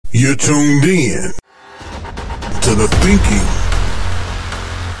You're tuned in to the Thinking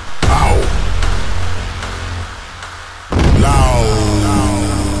Out Loud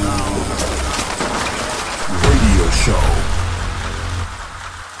radio show,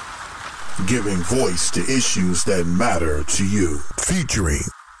 giving voice to issues that matter to you, featuring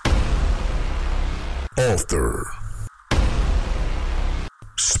author,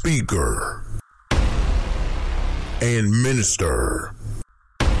 speaker, and minister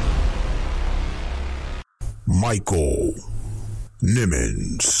Michael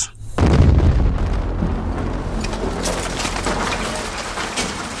Nimmons.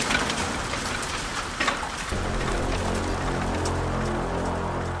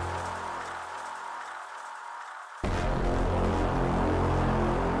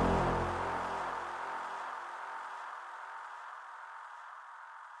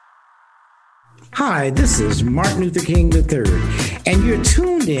 Hi, this is Martin Luther King III, and you're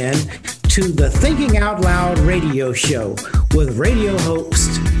tuned in to the Thinking Out Loud radio show with radio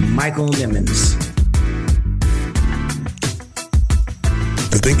host Michael Nimmons.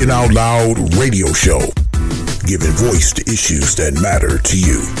 The Thinking Out Loud radio show, giving voice to issues that matter to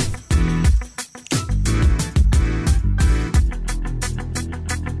you.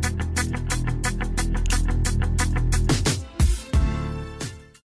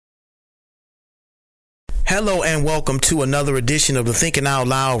 Hello and welcome to another edition of the Thinking Out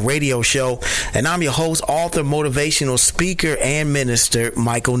Loud radio show. And I'm your host, author, motivational speaker, and minister,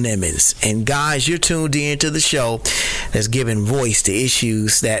 Michael Nimmons. And guys, you're tuned in to the show that's giving voice to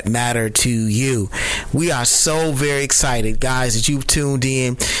issues that matter to you. We are so very excited, guys, that you've tuned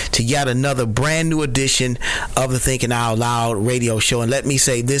in to yet another brand new edition of the Thinking Out Loud radio show. And let me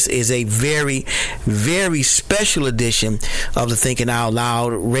say, this is a very, very special edition of the Thinking Out Loud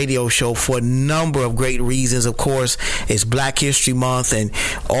radio show for a number of great reasons. Of course, it's Black History Month, and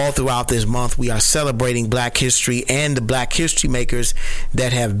all throughout this month we are celebrating Black history and the Black history makers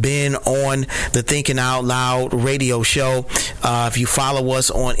that have been on the Thinking Out Loud radio show. If you follow us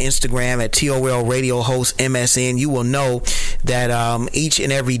on Instagram at TOL Radio Host MSN, you will know that each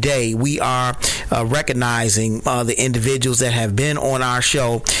and every day we are recognizing the individuals that have been on our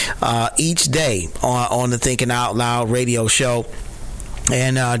show each day on the Thinking Out Loud radio show.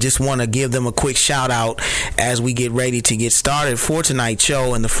 And just want to give them a quick shout out as we get ready to get started for tonight's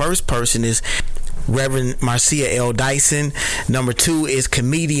show. And the first person is Reverend Marcia L. Dyson. Number 2 is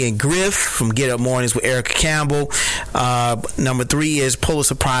comedian Griff from Get Up Mornings with Erica Campbell. Number 3 is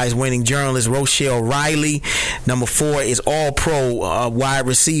Pulitzer Prize winning journalist Rochelle Riley. Number 4 is All-Pro wide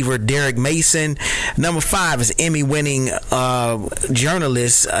receiver Derek Mason. Number 5 is Emmy winning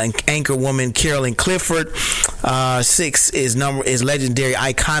journalist and anchor woman Carolyn Clifford. 6 is legendary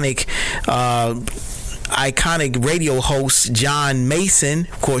iconic radio host John Mason.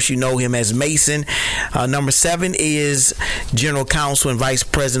 Of course, you know him as Mason. Number 7 is General Counsel and Vice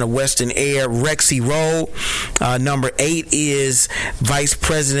President of Western Air Rexy Rowe. Number 8 is Vice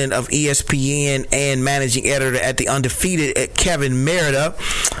President of ESPN and Managing Editor at The Undefeated Kevin Merida.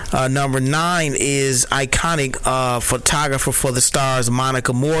 Number 9 is iconic photographer for the Stars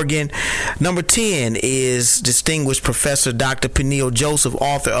Monica Morgan. Number 10 is distinguished Professor Dr. Peniel Joseph,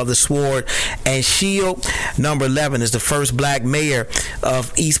 author of The Sword and Shield. Number 11 is the first Black mayor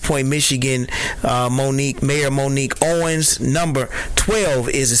of East Point, Michigan, Mayor Monique Owens. Number 12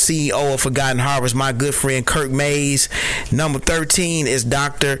 is the CEO of Forgotten Harbors, my good friend Kirk Mays. Number 13 is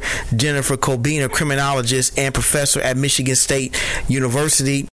Dr. Jennifer Cobbina, criminologist and professor at Michigan State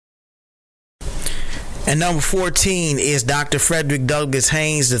University. And number 14 is Dr. Frederick Douglass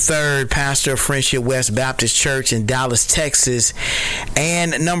Haynes III, pastor of Friendship West Baptist Church in Dallas, Texas.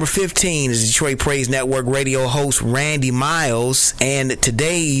 And number 15 is Detroit Praise Network radio host Randy Miles. And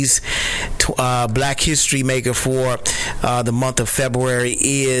today's Black history maker for the month of February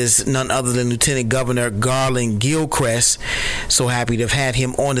is none other than Lieutenant Governor Garland Gilchrist. So happy to have had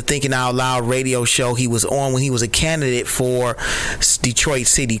him on the Thinking Out Loud radio show. He was on when he was a candidate for Detroit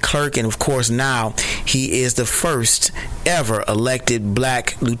City Clerk, and of course now he is the first ever elected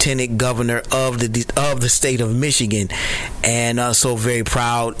Black Lieutenant Governor of the state of Michigan, and so very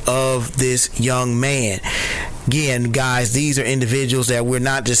proud of this young man. Again, guys, these are individuals that we're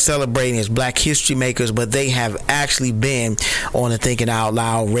not just celebrating as Black history makers, but they have actually been on the Thinking Out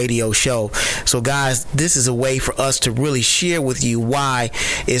Loud radio show. So, guys, this is a way for us to really share with you why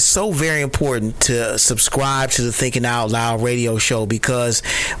it's so very important to subscribe to the Thinking Out Loud radio show, because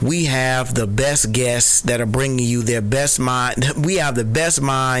we have the best guests that are bringing you their best mind. We have the best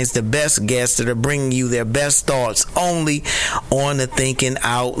minds, the best guests that are bringing you their best thoughts only on the Thinking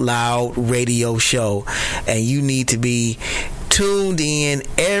Out Loud radio show. And you need to be tuned in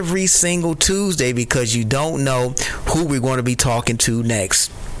every single Tuesday because you don't know who we're going to be talking to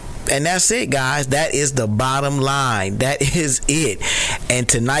next. And that's it, guys. That is the bottom line. That is it. And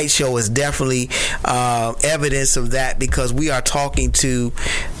tonight's show is definitely evidence of that, because we are talking to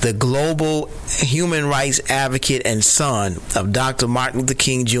the global human rights advocate and son of Dr. Martin Luther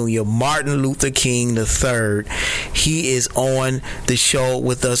King Jr., Martin Luther King III. He is on the show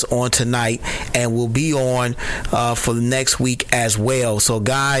with us on tonight and will be on for the next week as well. So,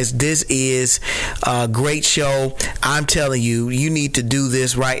 guys, this is a great show. I'm telling you, you need to do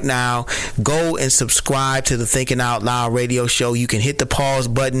this right now. Go and subscribe to the Thinking Out Loud radio show. You can hit the pause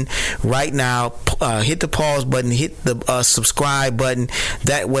button right now. Hit the pause button, hit the subscribe button.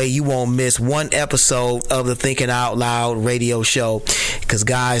 That way you won't miss one episode of the Thinking Out Loud radio show. Because,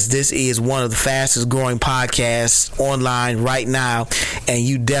 guys, this is one of the fastest growing podcasts online right now, and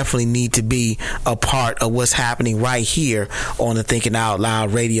you definitely need to be a part of what's happening right here on the Thinking Out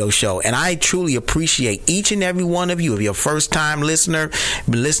Loud radio show. And I truly appreciate each and every one of you. If you're a first time listener,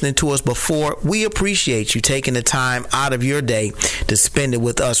 been listening to us before, we appreciate you taking the time out of your day to spend it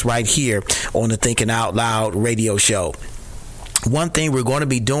with us right here on the Thinking Out Loud radio show. One thing we're going to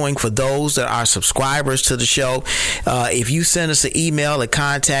be doing for those that are subscribers to the show, if you send us an email at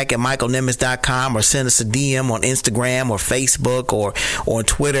contact@michaelnimmons.com or send us a DM on Instagram or Facebook or on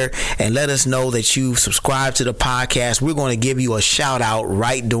Twitter and let us know that you've subscribed to the podcast, we're going to give you a shout out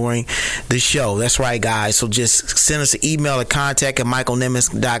right during the show. That's right, guys. So just send us an email at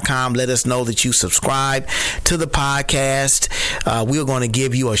contact@michaelnimmons.com. Let us know that you subscribe to the podcast. We're going to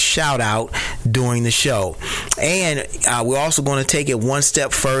give you a shout out during the show. And we're also going to take it one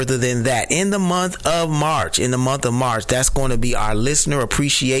step further than that. In the month of March, that's going to be our listener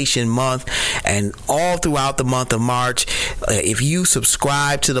appreciation month, and all throughout the month of March, if you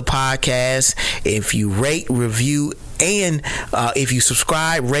subscribe to the podcast, if you rate, review, and if you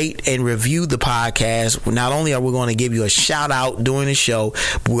subscribe, rate, and review the podcast, not only are we going to give you a shout out during the show,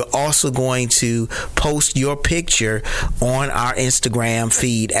 but we're also going to post your picture on our Instagram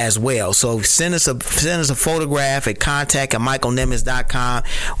feed as well. So send us a photograph at contact@michaelnimmons.com.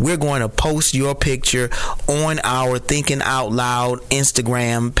 We're going to post your picture on our Thinking Out Loud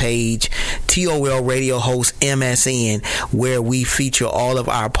Instagram page, TOL Radio Host MSN, where we feature all of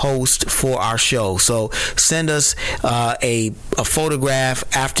our posts for our show. So send us a photograph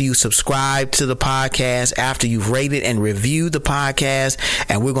after you subscribe to the podcast, after you've rated and reviewed the podcast,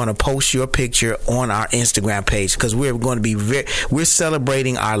 and we're going to post your picture on our Instagram page, because we're going to be we're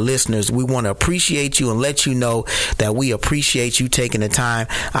celebrating our listeners. We want to appreciate you and let you know that we appreciate you taking the time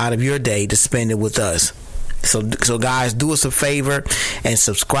out of your day to spend it with us. So guys, do us a favor and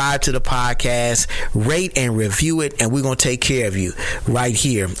subscribe to the podcast, rate and review it, and we're going to take care of you right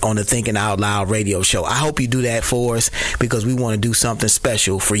here on the Thinking Out Loud radio show. I hope you do that for us, because we want to do something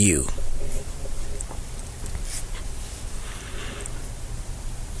special for you.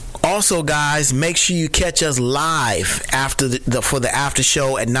 Also, guys, make sure you catch us live for the after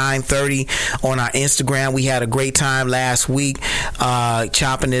show at 9:30 on our Instagram. We had a great time last week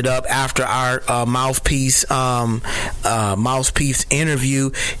chopping it up after our mouthpiece interview.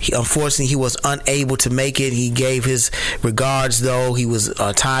 Unfortunately, he was unable to make it. He gave his regards, though. He was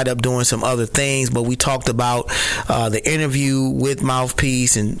tied up doing some other things, but we talked about the interview with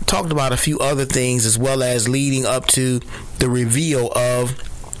Mouthpiece and talked about a few other things, as well as leading up to the reveal of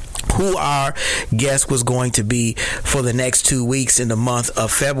who our guest was going to be for the next 2 weeks in the month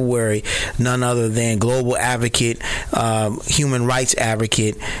of February. None other than global advocate, human rights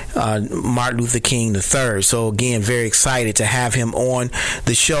advocate, Martin Luther King III. So again, very excited to have him on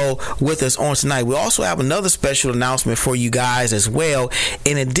the show with us on tonight. We also have another special announcement for you guys as well.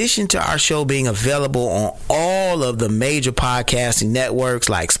 In addition to our show being available on all of the major podcasting networks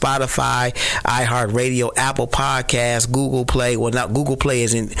like Spotify, iHeartRadio, Apple Podcasts, Google Play. Well, not Google Play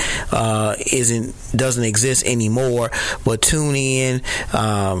doesn't exist anymore, but TuneIn,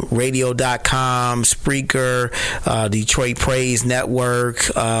 Radio.com, Spreaker, Detroit Praise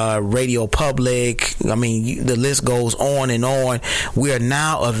Network, Radio Public. I mean, the list goes on and on. We are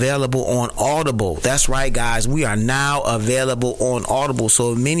now available on Audible. That's right, guys. We are now available on Audible.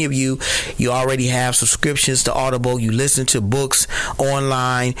 So many of you already have subscriptions to Audible. You listen to books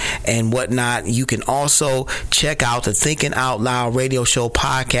online and whatnot. You can also check out the Thinking Out Loud radio show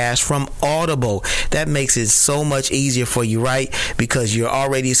podcast podcast from Audible. That makes it so much easier for you, right? Because you're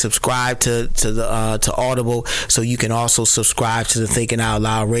already subscribed to Audible, so you can also subscribe to the Thinking Out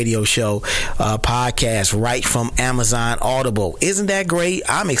Loud Radio Show podcast right from Amazon Audible. Isn't that great?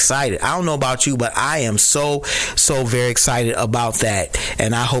 I'm excited. I don't know about you, but I am so very excited about that,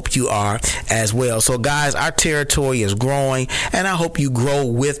 and I hope you are as well. So guys, our territory is growing, and I hope you grow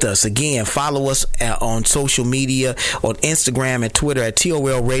with us. Again, follow us on social media, on Instagram and Twitter at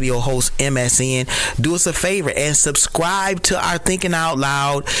TOL Radio Host MSN. Do us a favor and subscribe to our Thinking Out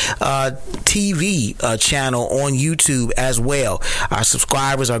Loud TV channel on YouTube as well. Our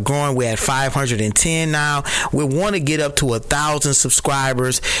subscribers are growing. We're at 510 now. We want to get up to 1,000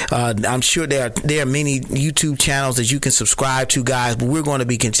 subscribers. I'm sure there are many YouTube channels that you can subscribe to, guys, but we're going to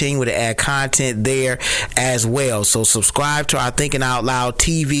be continuing to add content there as well. So subscribe to our Thinking Out Loud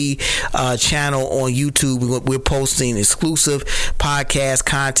TV channel on YouTube. We're posting exclusive podcast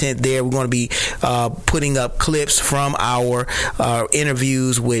content there. We're going to be putting up clips from our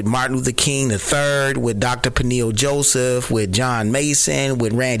interviews with Martin Luther King III, with Dr. Peniel Joseph, with John Mason,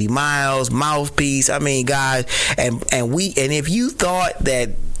 with Randy Miles, Mouthpiece. I mean, guys, and if you thought that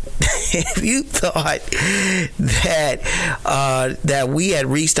that we had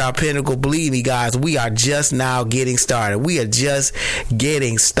reached our pinnacle, believe me, guys, we are just now getting started. We are just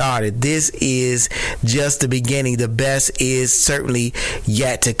getting started. This is just the beginning. The best is certainly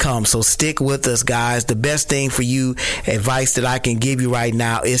yet to come. So stick with us, guys. The best thing for you, advice that I can give you right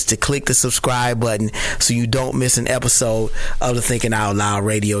now, is to click the subscribe button so you don't miss an episode of the Thinking Out Loud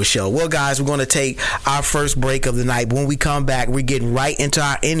Radio Show. Well, guys, we're going to take our first break of the night. When we come back, we're getting right into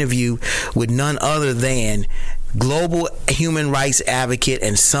our interview with none other than global human rights advocate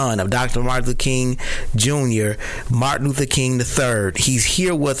and son of Dr. Martin Luther King Jr., Martin Luther King III. He's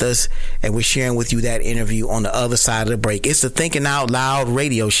here with us, and we're sharing with you that interview on the other side of the break. It's the Thinking Out Loud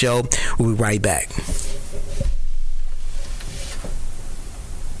Radio Show. We'll be right back.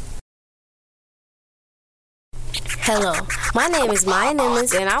 Hello, my name is Maya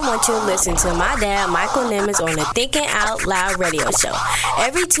Nimmons, and I want you to listen to my dad, Michael Nimmons, on the Thinking Out Loud Radio Show.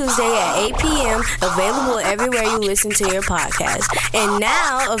 Every Tuesday at 8 p.m., available everywhere you listen to your podcast. And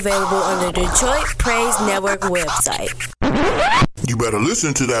now available on the Detroit Praise Network website. You better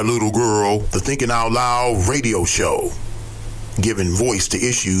listen to that little girl, the Thinking Out Loud Radio Show, giving voice to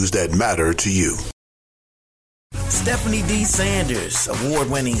issues that matter to you. Stephanie D. Sanders,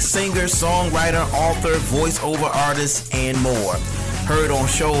 award-winning singer, songwriter, author, voiceover artist, and more. Heard on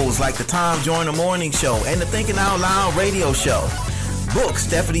shows like the Tom Joyner Morning Show and the Thinking Out Loud Radio Show. Book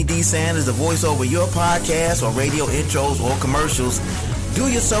Stephanie D. Sanders to voice over your podcast or radio intros or commercials. Do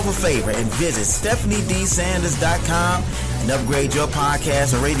yourself a favor and visit StephanieDSanders.com and upgrade your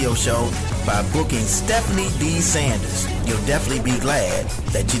podcast or radio show by booking Stephanie D. Sanders. You'll definitely be glad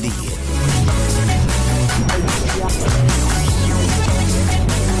that you did.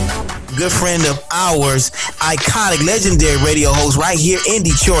 Good friend of ours, iconic, legendary radio host right here in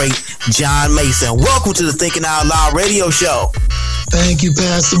Detroit, John Mason. Welcome to the Thinking Out Loud Radio Show. Thank you,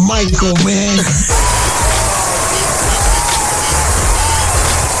 Pastor Michael, man.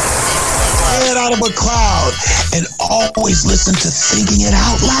 Head out of a cloud and always listen to Thinking It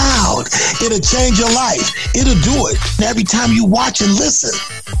Out Loud. It'll change your life. It'll do it. And every time you watch and listen,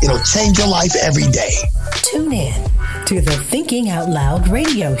 it'll change your life every day. Tune in to the Thinking Out Loud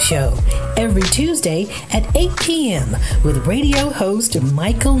Radio Show every Tuesday at 8 p.m. with radio host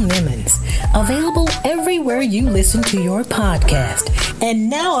Michael Nimmons. Available everywhere you listen to your podcast. And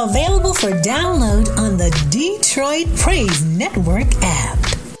now available for download on the Detroit Praise Network app.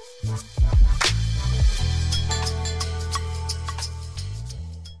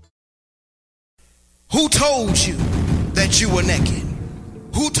 Who told you that you were naked?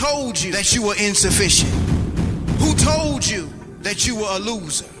 Who told you that you were insufficient? Who told you that you were a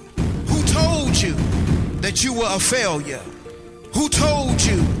loser? Who told you that you were a failure? Who told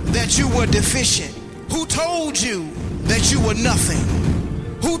you that you were deficient? Who told you that you were nothing?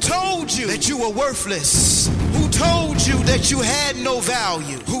 Who told you that you were worthless? Who told you that you had no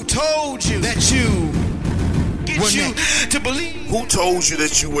value? Who told you that you to believe? Who Told You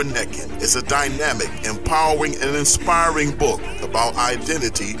That You Were Naked is a dynamic, empowering, and inspiring book about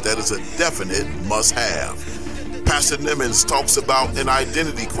identity that is a definite must-have. Pastor Nimmons talks about an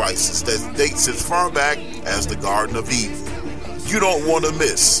identity crisis that dates as far back as the Garden of Eden. You don't want to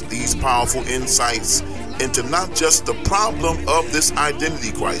miss these powerful insights into not just the problem of this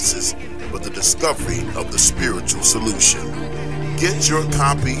identity crisis, but the discovery of the spiritual solution. Get your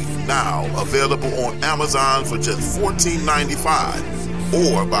copy now, available on Amazon for just $14.95.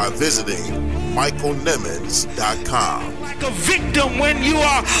 or by visiting michaelnimmons.com. Like a victim when you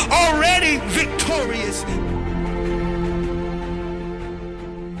are already victorious.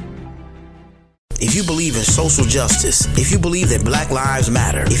 If you believe in social justice, if you believe that Black Lives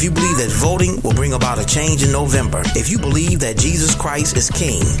Matter, if you believe that voting will bring about a change in November, if you believe that Jesus Christ is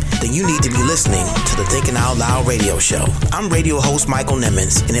King, then you need to be listening to the Thinking Out Loud radio show. I'm radio host Michael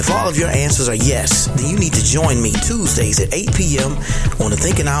Nimmons, and if all of your answers are yes, then you need to join me Tuesdays at 8 p.m. on the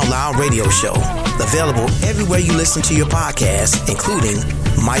Thinking Out Loud radio show. Available everywhere you listen to your podcast, including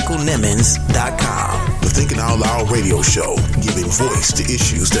michaelnimmons.com. The Thinking Out Loud radio show, giving voice to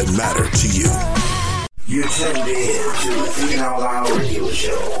issues that matter to you. You're tuned in to the Thinking Out Loud radio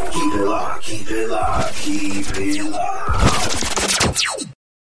show. Keep it locked, keep it locked, keep it locked.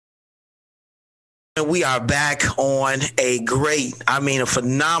 And we are back on a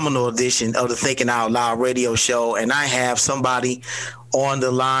phenomenal edition of the Thinking Out Loud radio show. And I have somebody on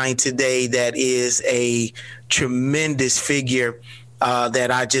the line today that is a tremendous figure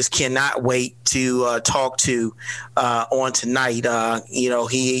that I just cannot wait to talk to on tonight.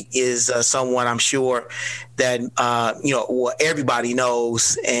 He is someone I'm sure that, everybody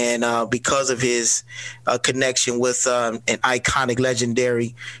knows. And because of his connection with an iconic,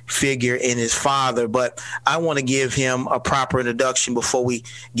 legendary figure in his father. But I want to give him a proper introduction before we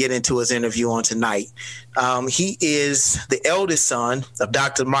get into his interview on tonight. He is the eldest son of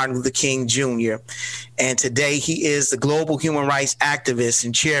Dr. Martin Luther King Jr., and today he is the global human rights activist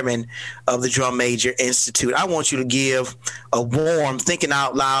and chairman of the Drum Major Institute. I want you to give a warm Thinking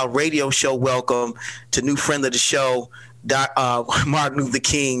Out Loud radio show welcome to new friend of the show, Martin Luther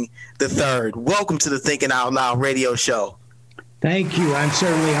King III. Welcome to the Thinking Out Loud radio show. Thank you. I'm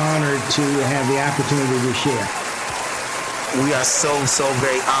certainly honored to have the opportunity to share. We are so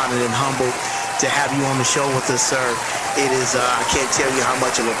very honored and humbled to have you on the show with us, sir. It is, I can't tell you how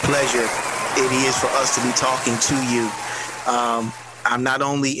much of a pleasure it is for us to be talking to you. I'm not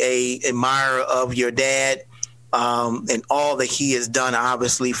only a admirer of your dad and all that he has done,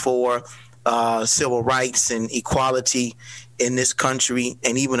 obviously, for civil rights and equality in this country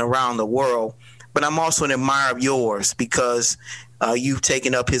and even around the world, but I'm also an admirer of yours because you've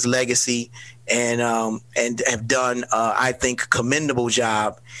taken up his legacy and have done, I think, a commendable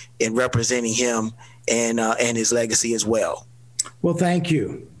job in representing him and his legacy as well. Well, thank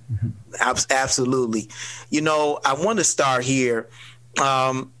you. Absolutely. I want to start here.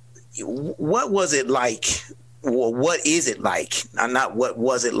 What was it like? Well, what is it like? Not what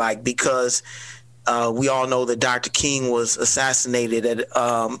was it like, because we all know that Dr. King was assassinated.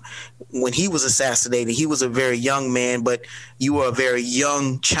 When he was assassinated, he was a very young man, but you were a very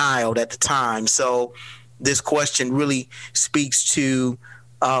young child at the time. So this question really speaks to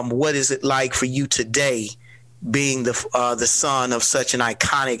what is it like for you today, being the son of such an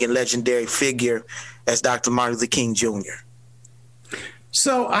iconic and legendary figure as Dr. Martin Luther King Jr.?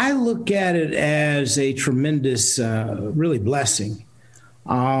 So I look at it as a tremendous, really blessing.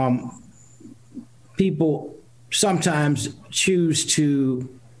 People sometimes choose to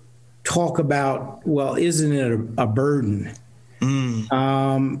talk about, well, isn't it a burden?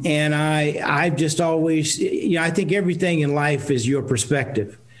 And I've just always, I think everything in life is your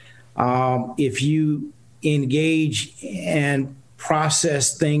perspective. If you engage and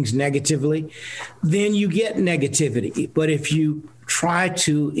process things negatively, then you get negativity. But if you try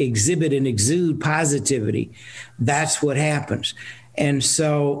to exhibit and exude positivity, that's what happens. And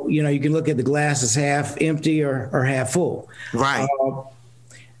so, you can look at the glass as half empty or half full. Right.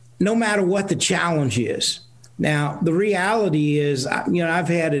 No matter what the challenge is. Now, the reality is, I've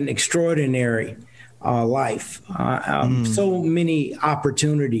had an extraordinary life, so many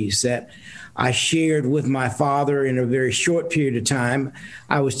opportunities that I shared with my father in a very short period of time.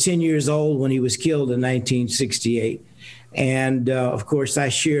 I was 10 years old when he was killed in 1968. And of course, I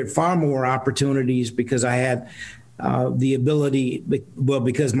shared far more opportunities because I had the ability,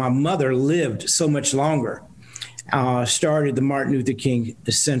 because my mother lived so much longer, started the Martin Luther King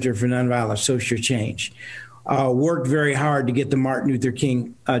Center for Nonviolent Social Change, worked very hard to get the Martin Luther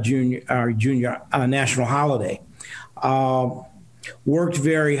King Jr. National Holiday, worked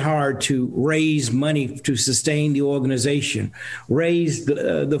very hard to raise money to sustain the organization, raised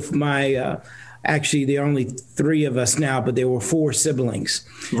actually, there are only 3 of us now, but there were 4 siblings.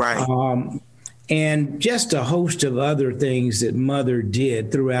 Right. And just a host of other things that Mother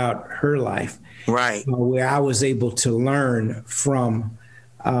did throughout her life. Right. Where I was able to learn from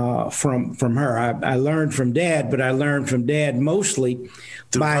her. I learned from Dad, but I learned from Dad mostly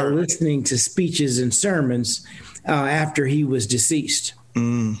by listening to speeches and sermons after he was deceased.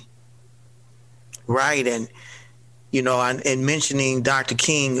 Right. And you know, and mentioning Dr.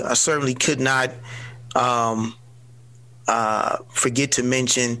 King, I certainly could not forget to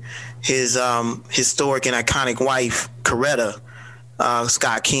mention his historic and iconic wife, Coretta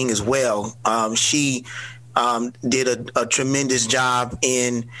Scott King, as well. She did a tremendous job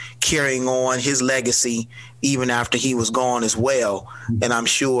in carrying on his legacy even after he was gone as well. And I'm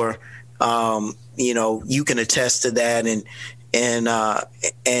sure, you know, you can attest to that.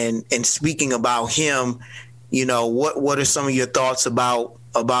 And speaking about him, you know, what are some of your thoughts about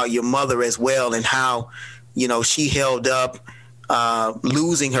your mother as well, and how, you know, she held up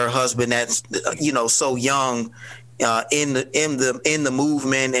losing her husband that's, you know, so young in the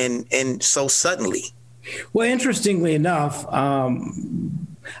movement and so suddenly? Well, interestingly enough,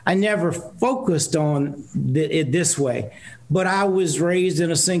 I never focused on it this way, but I was raised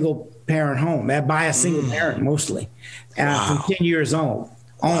in a single parent home by a single parent mostly from 10 years old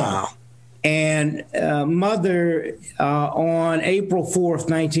on. Wow. And mother, on April 4th,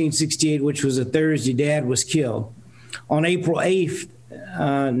 1968, which was a Thursday, Dad was killed. On April 8th,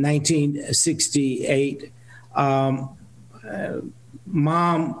 1968,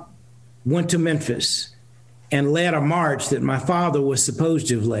 Mom went to Memphis and led a march that my father was supposed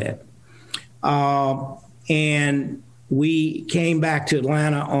to have led. And we came back to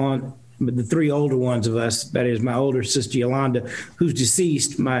Atlanta on the three older ones of us, that is my older sister Yolanda, who's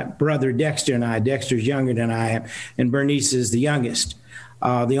deceased, my brother Dexter and I. Dexter's younger than I am, and Bernice is the youngest.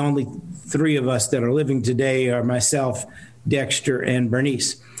 The only three of us that are living today are myself, Dexter, and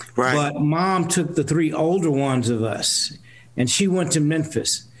Bernice. Right. But Mom took the three older ones of us, and she went to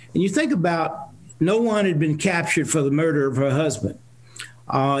Memphis. And you think about, no one had been captured for the murder of her husband.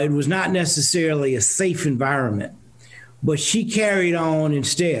 It was not necessarily a safe environment, but she carried on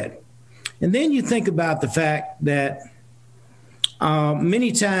instead. And then you think about the fact that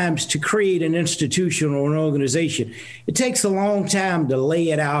many times to create an institution or an organization, it takes a long time to lay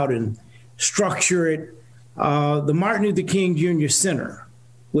it out and structure it. The Martin Luther King Jr. Center,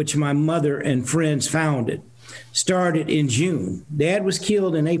 which my mother and friends founded, started in June. Dad was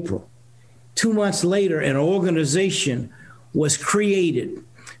killed in April. 2 months later, an organization was created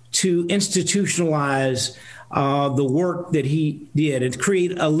to institutionalize the work that he did and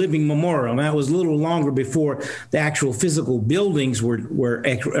create a living memorial. And that was a little longer before the actual physical buildings were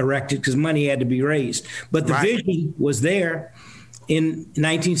erected, because money had to be raised. But the vision was there in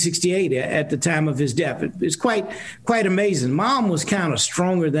 1968 at the time of his death. It's quite amazing. Mom was kind of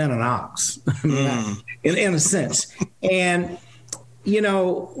stronger than an ox, in a sense. And, you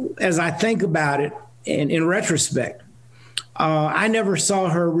know, as I think about it, and in retrospect, I never saw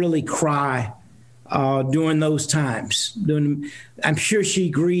her really cry during those times. I'm sure she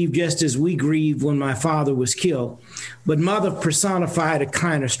grieved just as we grieved when my father was killed, but Mother personified a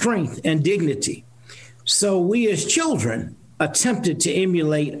kind of strength and dignity. So we as children attempted to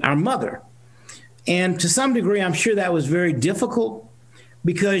emulate our mother. And to some degree, I'm sure that was very difficult,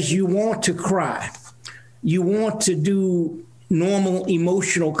 because you want to cry. You want to do normal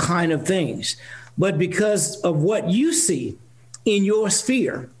emotional kind of things. But because of what you see in your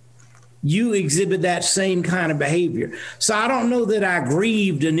sphere, you exhibit that same kind of behavior. So I don't know that I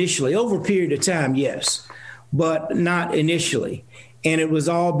grieved initially. Over a period of time, yes, but not initially. And it was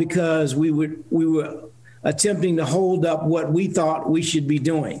all because we were attempting to hold up what we thought we should be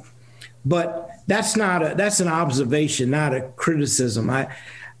doing. But that's an observation, not a criticism. My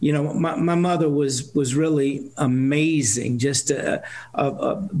mother was really amazing. And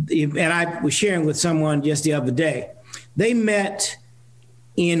I was sharing with someone just the other day. They met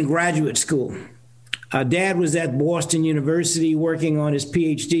in graduate school. Dad was at Boston University working on his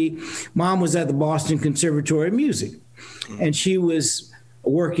PhD. Mom was at the Boston Conservatory of Music, and she was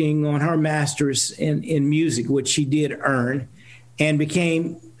working on her master's in music, which she did earn, and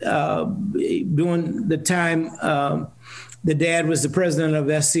became during the time the dad was the president of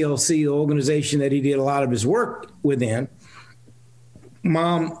SCLC, the organization that he did a lot of his work within.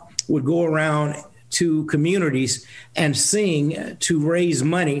 Mom would go around to communities and sing to raise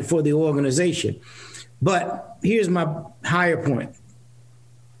money for the organization. But here's my higher point.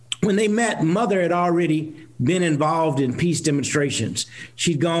 When they met, Mother had already been involved in peace demonstrations.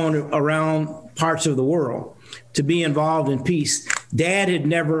 She'd gone around parts of the world to be involved in peace. Dad had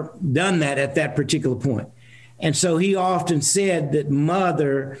never done that at that particular point. And so he often said that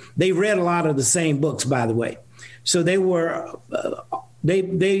Mother, they read a lot of the same books, by the way. So they were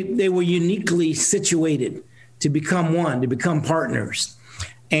uniquely situated to become one, to become partners.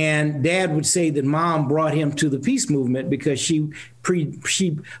 And Dad would say that Mom brought him to the peace movement because she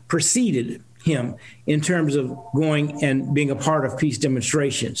preceded him in terms of going and being a part of peace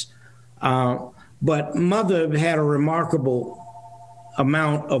demonstrations. But Mother had a remarkable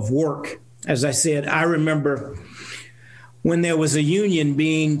amount of work. As I said, I remember when there was a union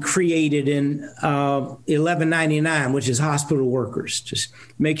being created in 1199, which is hospital workers, just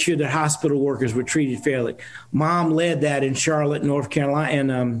make sure that hospital workers were treated fairly. Mom led that in Charlotte, North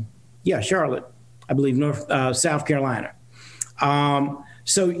Carolina, and Charlotte, I believe, South Carolina.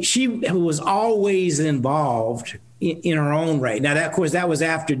 So she was always involved in her own right. Now, that, of course, that was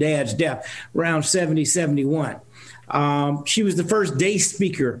after Dad's death, around 70, 71. She was the first day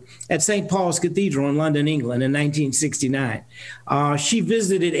speaker at St. Paul's Cathedral in London, England in 1969. She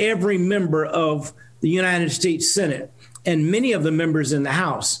visited every member of the United States Senate and many of the members in the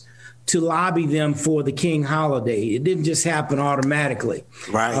House to lobby them for the King holiday. It didn't just happen automatically.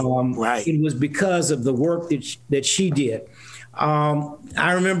 Right. It was because of the work that she did.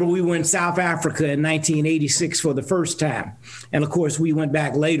 I remember we were in South Africa in 1986 for the first time. And of course, we went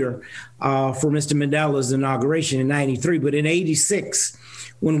back later for Mr. Mandela's inauguration in 93. But in 86,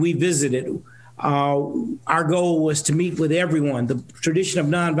 when we visited, our goal was to meet with everyone. The tradition of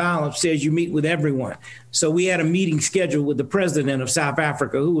nonviolence says you meet with everyone. So we had a meeting scheduled with the president of South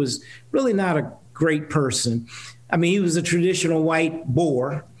Africa, who was really not a great person. I mean, he was a traditional white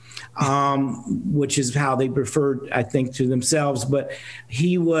Boer, which is how they referred, I think, to themselves. But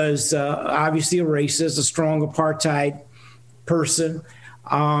he was obviously a racist, a strong apartheid person.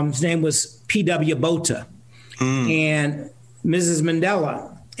 His name was P.W. Botha. And Mrs.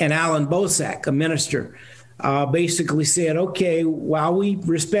 Mandela and Alan Bosak, a minister, basically said, okay, while we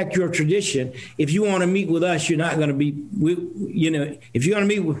respect your tradition, if you want to meet with us, you're not going to be, if you're going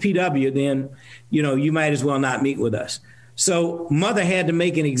to meet with PW, then, you might as well not meet with us. So Mother had to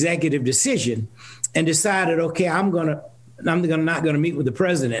make an executive decision and decided, okay, I'm not going to meet with the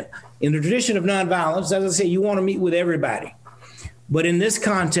president. In the tradition of nonviolence, as I say, you want to meet with everybody. But in this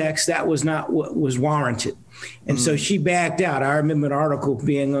context, that was not what was warranted. And so she backed out. I remember an article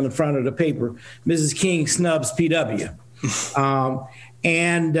being on the front of the paper, Mrs. King snubs PW.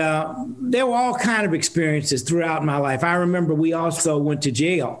 And there were all kinds of experiences throughout my life. I remember we also went to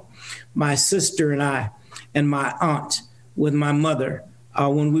jail, my sister and I, and my aunt, with my mother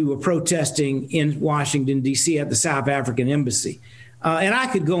when we were protesting in Washington, D.C. at the South African Embassy. And I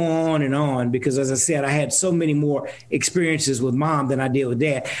could go on because, as I said, I had so many more experiences with Mom than I did with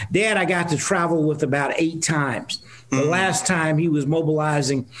Dad. Dad, I got to travel with about 8 times. The last time he was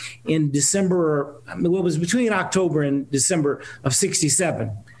mobilizing in December, it was between October and December of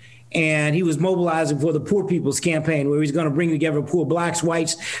 67. And he was mobilizing for the Poor People's Campaign, where he's going to bring together poor blacks,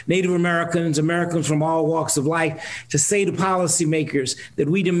 whites, Native Americans, Americans from all walks of life, to say to policymakers that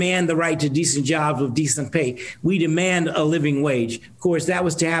we demand the right to decent jobs with decent pay. We demand a living wage. Of course, that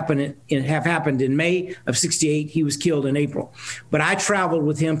was to have happened in May of 68. He was killed in April. But I traveled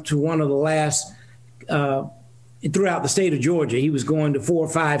with him to one of the last throughout the state of Georgia. He was going to 4 or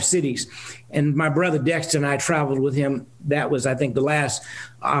 5 cities. And my brother Dexter and I traveled with him. That was, I think, the last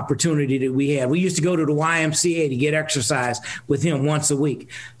opportunity that we had. We used to go to the YMCA to get exercise with him once a week.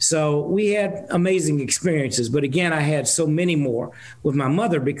 So we had amazing experiences. But again, I had so many more with my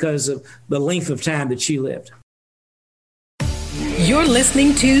mother because of the length of time that she lived. You're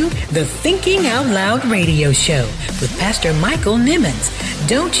listening to the Thinking Out Loud radio show with Pastor Michael Nimmons.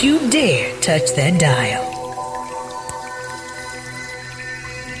 Don't you dare touch that dial.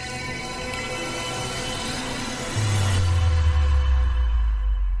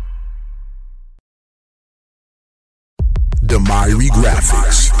 Demyri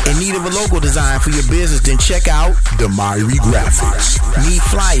Graphics. In need of a logo design for your business, then check out Demyri Graphics. Need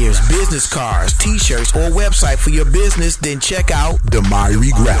flyers, business cards, t-shirts, or a website for your business, then check out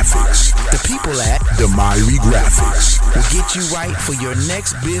Demyri Graphics. The people at Demyri Graphics will get you right for your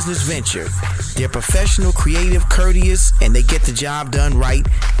next business venture. They're professional, creative, courteous, and they get the job done right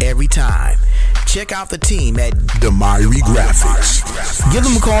every time. Check out the team at Demyri Graphics. Give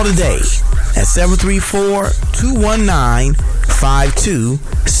them a call today at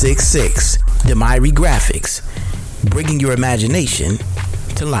 734-219-5266. Demyri Graphics, bringing your imagination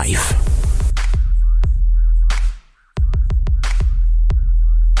to life.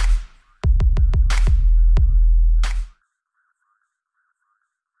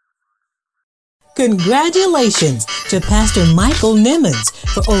 Congratulations to Pastor Michael Nimmons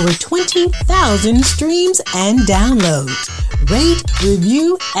for over 20,000 streams and downloads. Rate,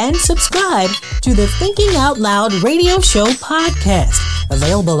 review, and subscribe to the Thinking Out Loud radio show podcast.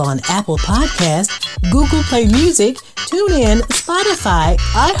 Available on Apple Podcasts, Google Play Music, TuneIn, Spotify,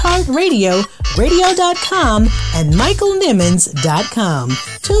 iHeartRadio, radio.com, and michaelnimmons.com.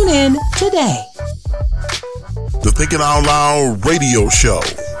 Tune in today. The Thinking Out Loud radio show,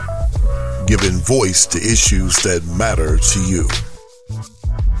 giving voice to issues that matter to you.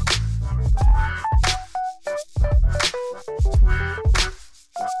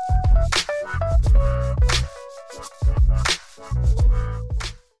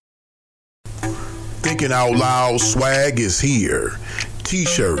 Thinking Out Loud swag is here.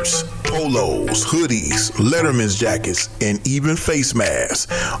 T-shirts, polos, hoodies, Letterman's jackets, and even face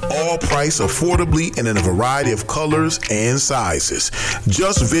masks. All priced affordably and in a variety of colors and sizes.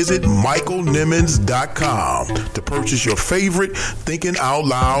 Just visit michaelnimmons.com to purchase your favorite Thinking Out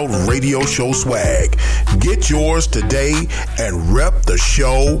Loud radio show swag. Get yours today and rep the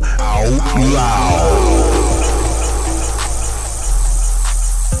show out loud.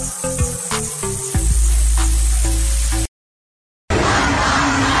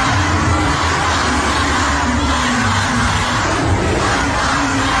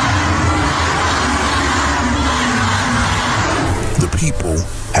 People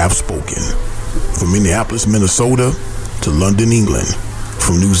have spoken. From Minneapolis, Minnesota to London, England,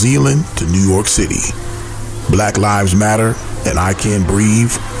 from New Zealand to New York City. Black Lives Matter and I Can't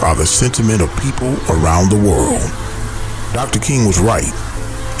Breathe are the sentiment of people around the world. Dr. King was right.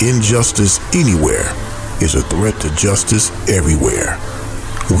 Injustice anywhere is a threat to justice everywhere.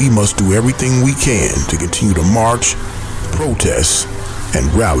 We must do everything we can to continue to march, protest,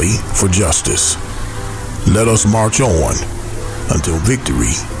 and rally for justice. Let us march on until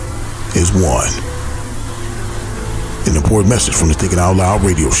victory is won. An important message from the Thinking Out Loud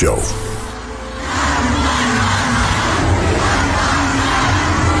radio show.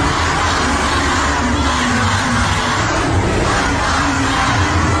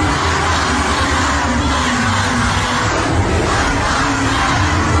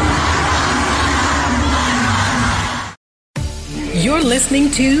 You're listening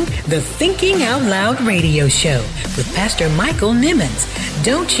to the Thinking Out Loud radio show with Pastor Michael Nimmons.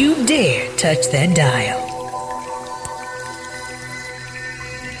 Don't you dare touch that dial.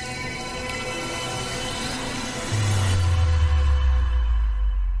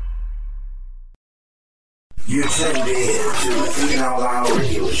 You're tuned in to the Thinking Out Loud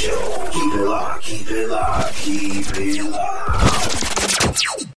radio show. Keep it locked, keep it locked, keep it locked.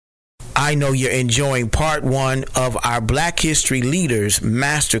 I know you're enjoying part one of our Black History Leaders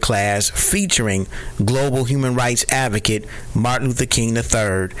Masterclass featuring global human rights advocate Martin Luther King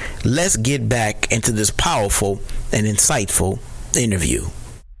III. Let's get back into this powerful and insightful interview.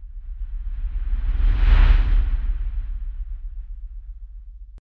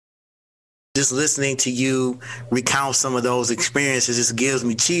 Just listening to you recount some of those experiences just gives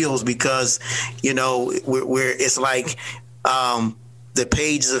me chills because, you know, we're it's like the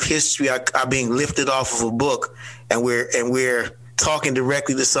pages of history are being lifted off of a book, and we're talking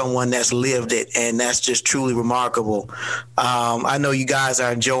directly to someone that's lived it, and that's just truly remarkable. I know you guys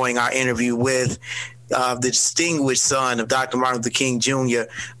are enjoying our interview with the distinguished son of Dr. Martin Luther King Jr.,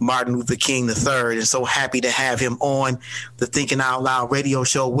 Martin Luther King III, and so happy to have him on the Thinking Out Loud radio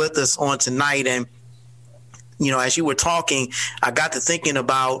show with us on tonight. And, you know, as you were talking, I got to thinking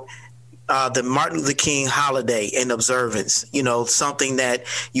about the Martin Luther King holiday and observance, you know, something that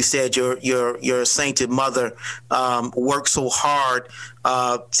you said your sainted mother worked so hard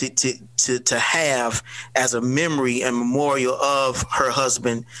to have as a memory and memorial of her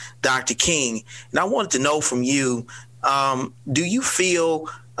husband, Dr. King. And I wanted to know from you, do you feel,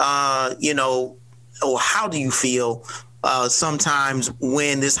 you know, or how do you feel sometimes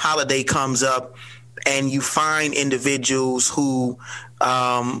when this holiday comes up and you find individuals who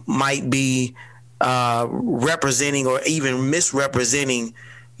might be representing or even misrepresenting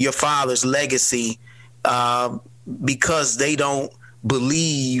your father's legacy because they don't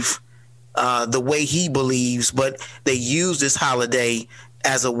believe the way he believes, but they use this holiday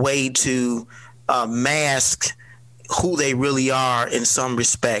as a way to mask who they really are in some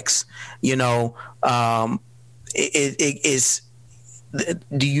respects. You know, it is.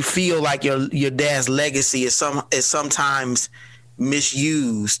 Do you feel like your dad's legacy is sometimes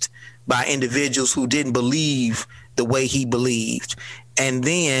misused by individuals who didn't believe the way he believed? And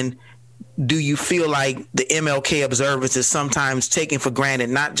then do you feel like the MLK observance is sometimes taken for granted,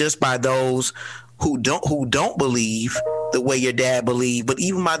 not just by those who don't believe the way your dad believed, but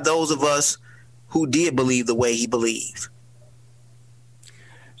even by those of us who did believe the way he believed?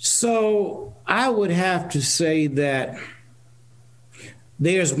 So I would have to say that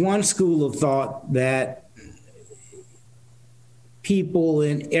there's one school of thought that people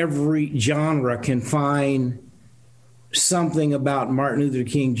in every genre can find something about Martin Luther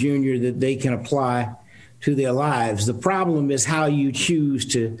King Jr. that they can apply to their lives. The problem is how you choose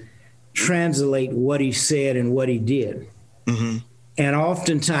to translate what he said and what he did. Mm-hmm. And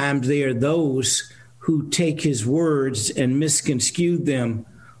oftentimes they are those who take his words and misconstrue them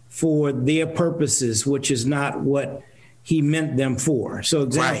for their purposes, which is not what he meant them for. So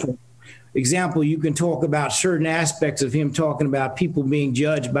example, you can talk about certain aspects of him talking about people being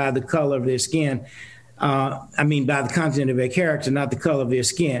judged by the color of their skin. By the content of their character, not the color of their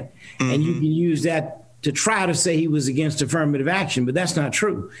skin. Mm-hmm. And you can use that to try to say he was against affirmative action, but that's not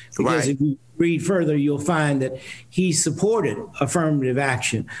true. Because if you read further, you'll find that he supported affirmative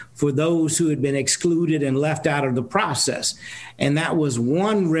action for those who had been excluded and left out of the process. And that was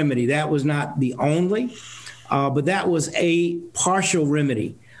one remedy. That was not the only, but that was a partial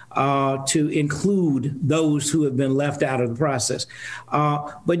remedy to include those who have been left out of the process.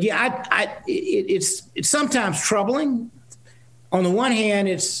 But yeah, it's sometimes troubling. On the one hand,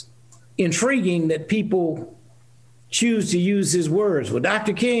 it's intriguing that people choose to use his words. Well,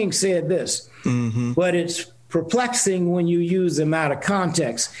 Dr. King said this, but it's perplexing when you use them out of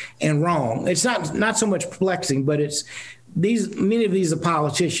context and wrong. It's not so much perplexing, but it's many of these are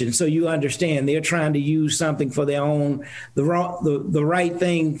politicians, so you understand they're trying to use something for their own, the right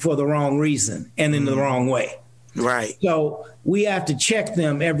thing for the wrong reason and in the wrong way. Right. So we have to check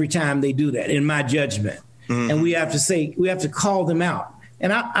them every time they do that, in my judgment. And we have to call them out.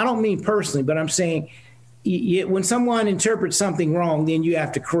 And I don't mean personally, but I'm saying when someone interprets something wrong, then you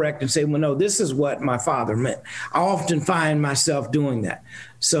have to correct and say, well, no, this is what my father meant. I often find myself doing that.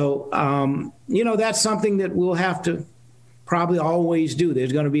 So, that's something that we'll have to probably always do.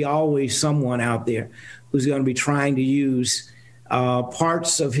 There's going to be always someone out there who's going to be trying to use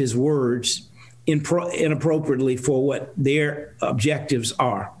parts of his words inappropriately for what their objectives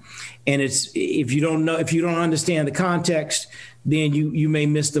are. And if you don't understand the context, then you may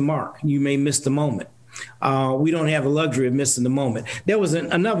miss the mark. You may miss the moment. We don't have the luxury of missing the moment. There was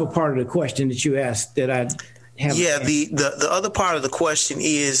another part of the question that you asked that I haven't. Yeah, the other part of the question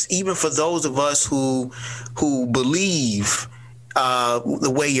is, even for those of us who believe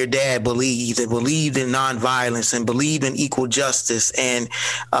the way your dad believed and believed in nonviolence and believed in equal justice and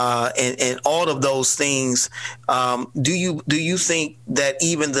all of those things, do you think that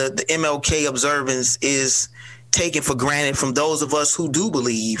even the MLK observance is taken for granted from those of us who do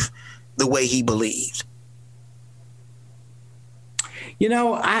believe the way he believed?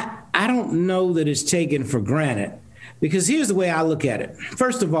 I don't know that it's taken for granted, because here's the way I look at it.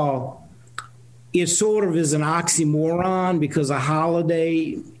 First of all, it sort of is an oxymoron, because a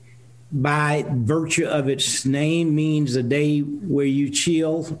holiday, by virtue of its name, means a day where you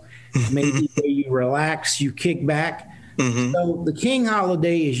chill, maybe where you relax, you kick back. So the King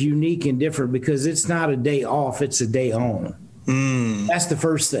holiday is unique and different because it's not a day off, it's a day on. That's the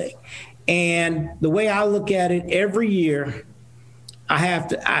first thing. And the way I look at it, every year,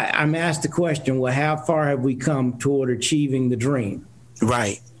 I'm asked the question, well, how far have we come toward achieving the dream?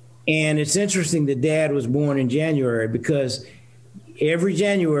 Right. And it's interesting that Dad was born in January, because every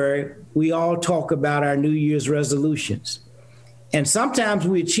January we all talk about our New Year's resolutions. And sometimes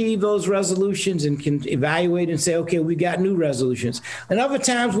we achieve those resolutions and can evaluate and say, okay, we got new resolutions. And other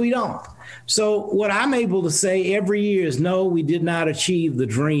times we don't. So what I'm able to say every year is, no, we did not achieve the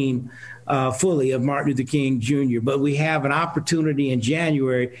dream fully of Martin Luther King Jr., but we have an opportunity in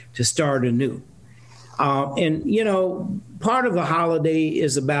January to start anew. Part of the holiday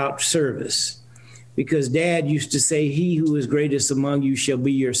is about service, because Dad used to say, he who is greatest among you shall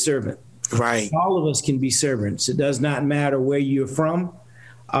be your servant. Right. All of us can be servants. It does not matter where you're from.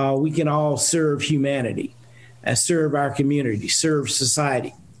 We can all serve humanity, serve our community, serve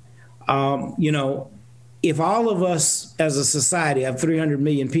society. If all of us as a society have 300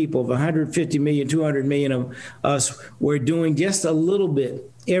 million people, of 150 million, 200 million of us, we're doing just a little bit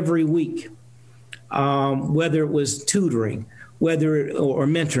every week, whether it was tutoring, or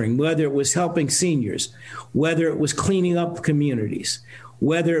mentoring, whether it was helping seniors, whether it was cleaning up communities,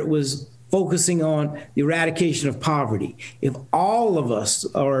 whether it was focusing on the eradication of poverty. If all of us,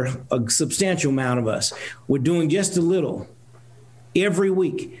 or a substantial amount of us, were doing just a little every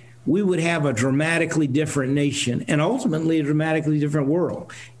week, we would have a dramatically different nation and ultimately a dramatically different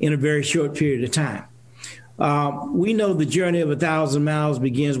world in a very short period of time. We know the journey of 1,000 miles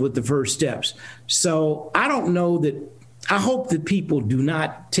begins with the first steps. So I hope that people do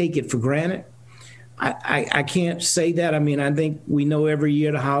not take it for granted. I can't say that. I mean, I think we know every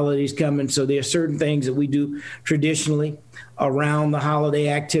year the holidays coming, so there are certain things that we do traditionally around the holiday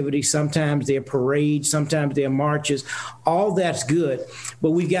activity. Sometimes they're parades, sometimes they're marches. All that's good,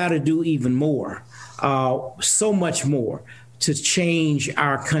 but we got to do even more, so much more, to change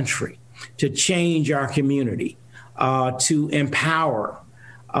our country, to change our community, to empower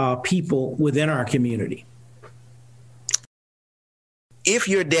people within our community. if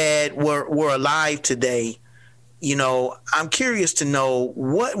your dad were alive today, you know, I'm curious to know,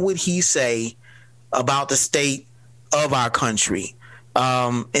 what would he say about the state of our country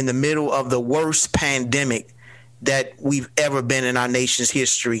in the middle of the worst pandemic that we've ever been in our nation's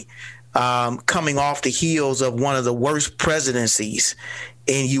history, coming off the heels of one of the worst presidencies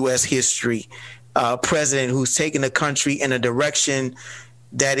in U.S. history, president who's taken the country in a direction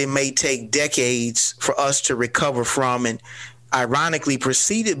that it may take decades for us to recover from, and ironically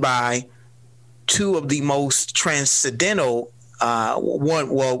preceded by two of the most transcendental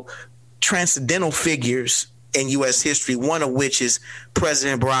figures in U.S. history, one of which is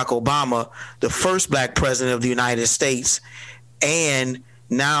President Barack Obama, the first black president of the United States, and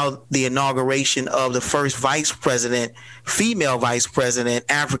now the inauguration of the first vice president, female vice president,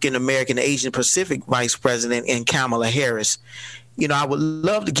 African-American, Asian Pacific vice president, in Kamala Harris. You know, I would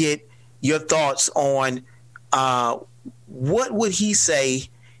love to get your thoughts on what would he say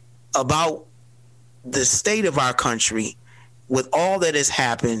about the state of our country with all that has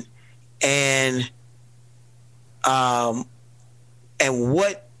happened, and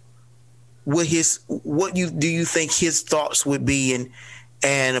what do you think his thoughts would be,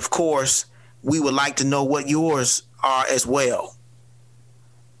 and of course we would like to know what yours are as well.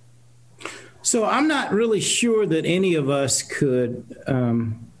 So I'm not really sure that any of us could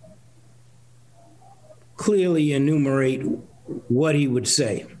clearly enumerate what he would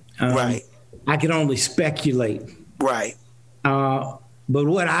say. Right. I can only speculate. Right. But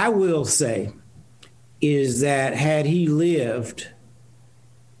what I will say is that had he lived,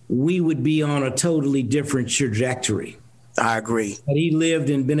 we would be on a totally different trajectory. I agree. Had he lived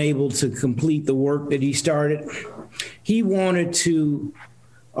and been able to complete the work that he started, he wanted to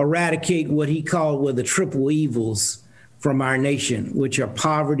eradicate what he called the triple evils from our nation, which are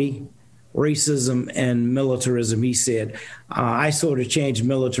poverty, racism, and militarism, he said. I sort of changed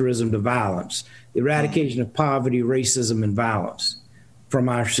militarism to violence. The eradication of poverty, racism, and violence from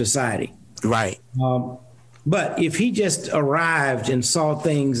our society. Right. But if he just arrived and saw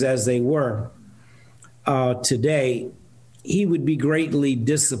things as they were today, he would be greatly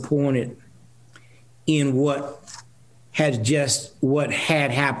disappointed in what had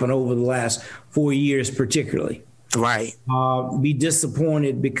happened over the last 4 years, particularly. Right. Be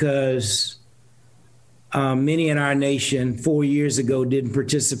disappointed because many in our nation 4 years ago didn't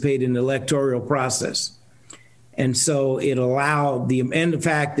participate in the electoral process. And so it allowed the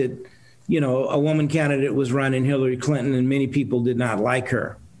fact that, you know, a woman candidate was running, Hillary Clinton, and many people did not like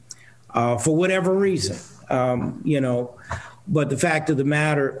her for whatever reason, you know. But the fact of the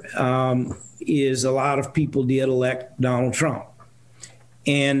matter is a lot of people did elect Donald Trump.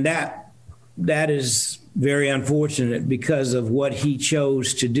 And that is very unfortunate because of what he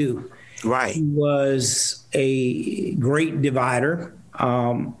chose to do. Right. He was a great divider.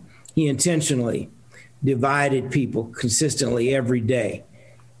 He intentionally divided people consistently every day.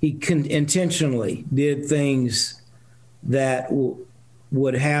 He intentionally did things that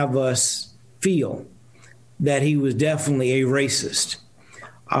would have us feel that he was definitely a racist,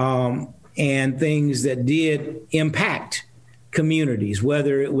 and things that did impact communities,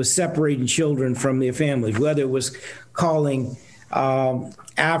 whether it was separating children from their families, whether it was calling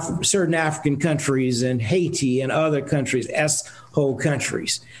certain African countries and Haiti and other countries S-hole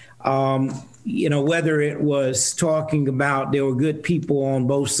countries. You know, whether it was talking about there were good people on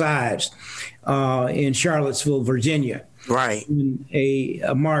both sides in Charlottesville, Virginia. Right. When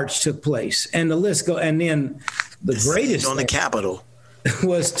a march took place, and the list go. And then the greatest on the Capitol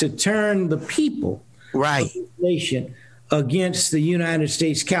was to turn the people, right, of the nation against the United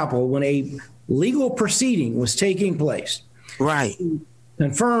States Capitol when a legal proceeding was taking place. Right. To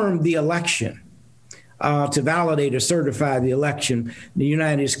confirm the election, to validate or certify the election, the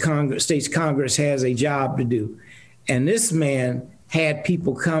United States Congress has a job to do. And this man had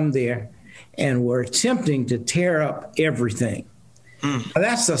people come there and were attempting to tear up everything.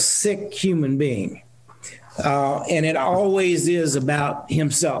 That's a sick human being. And it always is about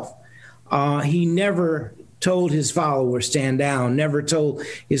himself. He never told his followers, stand down, never told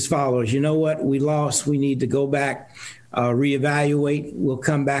his followers, you know what, we lost, we need to go back, reevaluate, we'll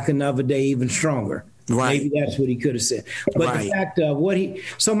come back another day even stronger. Right. Maybe that's what he could have said. But right. The fact of what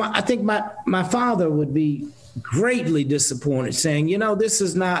I think my father would be greatly disappointed, saying, you know, this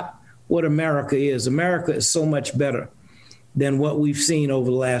is not what America is. America is so much better than what we've seen over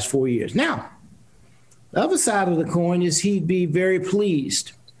the last 4 years. Now, the other side of the coin is he'd be very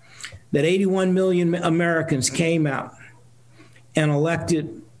pleased that 81 million Americans came out and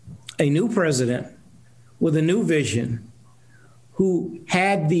elected a new president with a new vision, who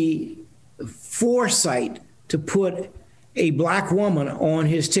had the foresight to put a black woman on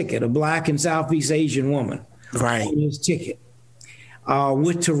his ticket, a black and Southeast Asian woman on his ticket,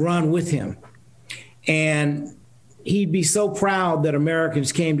 to run with him. And he'd be so proud that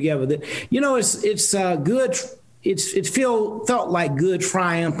Americans came together. That, it's good. It felt like good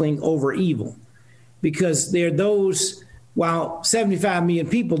triumphing over evil, because there are those. While 75 million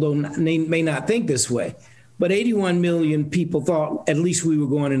people may not think this way, but 81 million people thought at least we were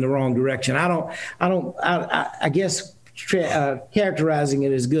going in the wrong direction. I guess characterizing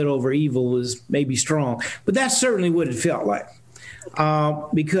it as good over evil is maybe strong, but that's certainly what it felt like,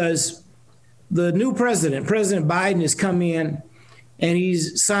 because the new President Biden, has come in and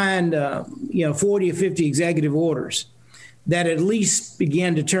he's signed 40 or 50 executive orders that at least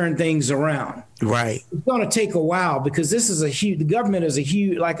began to turn things around. Right. It's going to take a while, because the government is a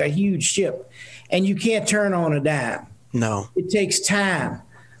huge ship, and you can't turn on a dime. No. It takes time.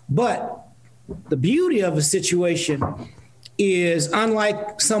 But the beauty of a situation is,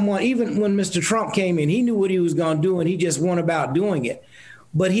 unlike someone, even when Mr. Trump came in, he knew what he was going to do and he just went about doing it.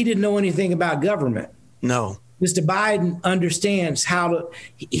 But he didn't know anything about government. No. Mr. Biden understands how to,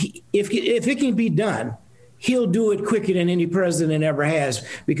 if it can be done, he'll do it quicker than any president ever has,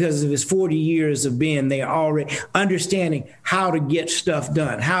 because of his 40 years of being there already, understanding how to get stuff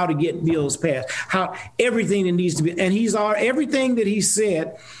done, how to get bills passed, how everything that needs to be. And everything that he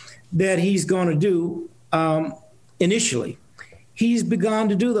said that he's going to do initially, he's begun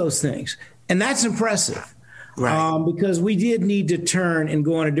to do those things. And that's impressive. Right. Because we did need to turn and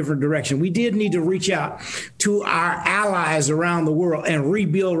go in a different direction. We did need to reach out to our allies around the world and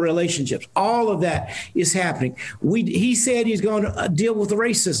rebuild relationships. All of that is happening. He said he's going to deal with the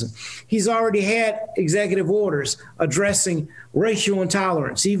racism. He's already had executive orders addressing racial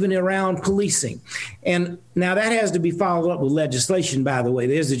intolerance, even around policing. And now that has to be followed up with legislation, by the way.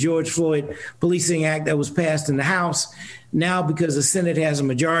 There's the George Floyd Policing Act that was passed in the House. Now, because the Senate has a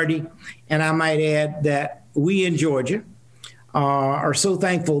majority, and I might add that we in Georgia are so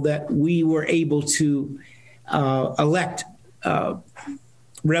thankful that we were able to elect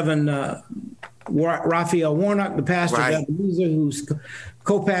Reverend Raphael Warnock, the pastor of Ebenezer,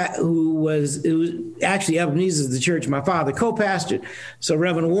 who was actually Ebenezer is the church my father co-pastored. So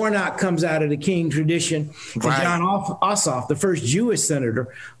Reverend Warnock comes out of the King tradition. And John Ossoff, the first Jewish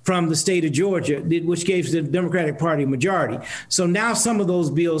senator from the state of Georgia, which gave the Democratic Party a majority. So now some of those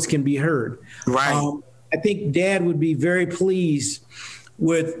bills can be heard. Right. I think Dad would be very pleased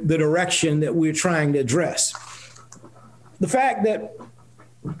with the direction that we're trying to address. The fact that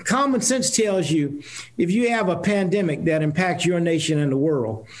common sense tells you, if you have a pandemic that impacts your nation and the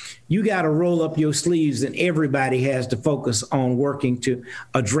world, you got to roll up your sleeves, and everybody has to focus on working to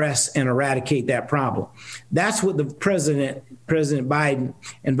address and eradicate that problem. That's what the President Biden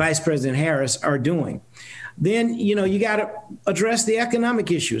and Vice President Harris are doing. Then, you got to address the economic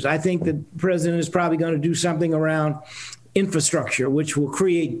issues. I think the president is probably going to do something around infrastructure, which will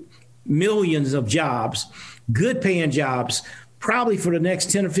create millions of jobs, good paying jobs, probably for the next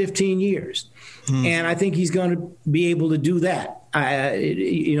 10 or 15 years. And I think he's going to be able to do that,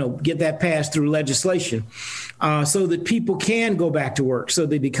 get that passed through legislation so that people can go back to work, so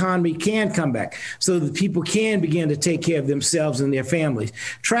that the economy can come back, so that people can begin to take care of themselves and their families.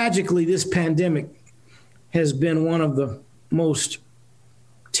 Tragically, this pandemic has been one of the most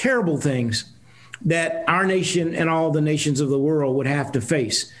terrible things that our nation and all the nations of the world would have to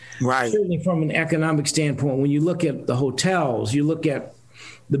face. Right. Certainly from an economic standpoint, when you look at the hotels, you look at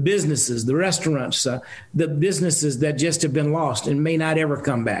the businesses, the restaurants, the businesses that just have been lost and may not ever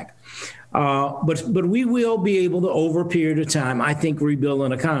come back. But we will be able to, over a period of time, I think, rebuild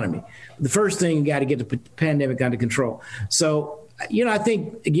an economy. The first thing, you got to get the pandemic under control. So, I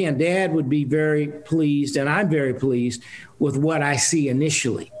think, again, Dad would be very pleased, and I'm very pleased with what I see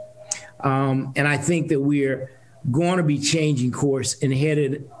initially. And I think that we're going to be changing course and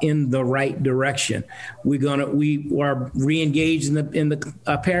headed in the right direction. We are re-engaged in the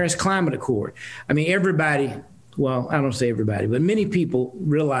Paris Climate Accord. I mean, everybody, well, I don't say everybody, but many people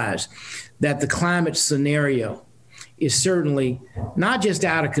realize that the climate scenario is certainly not just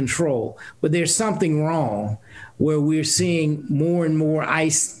out of control, but there's something wrong where we're seeing more and more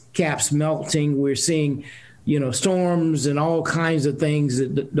ice caps melting. We're seeing, storms and all kinds of things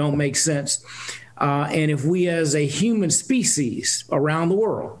that don't make sense. And if we as a human species around the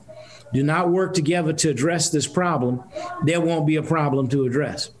world do not work together to address this problem, there won't be a problem to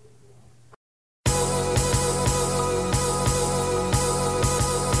address.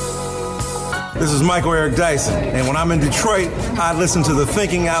 This is Michael Eric Dyson, and when I'm in Detroit, I listen to the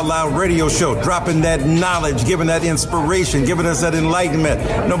Thinking Out Loud radio show, dropping that knowledge, giving that inspiration, giving us that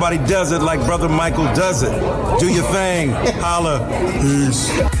enlightenment. Nobody does it like Brother Michael does it. Do your thing. Holla. Peace.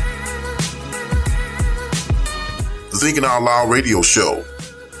 The Thinking Out Loud radio show,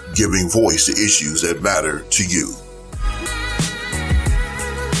 giving voice to issues that matter to you.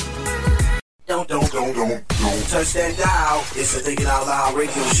 Don't touch that dial. It's the Thinking Out Loud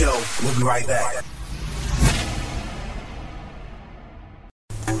radio show. We'll be right back.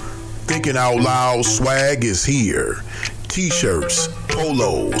 Thinking Out Loud swag is here. T-shirts,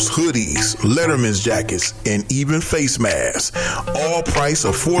 polos, hoodies, Letterman's jackets, and even face masks. All priced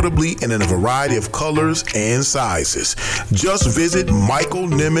affordably and in a variety of colors and sizes. Just visit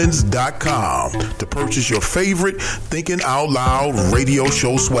michaelnimmons.com to purchase your favorite Thinking Out Loud radio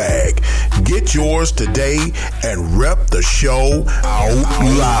show swag. Get yours today and rep the show out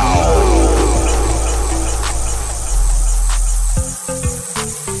loud.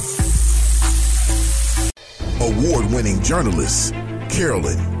 Award-winning journalist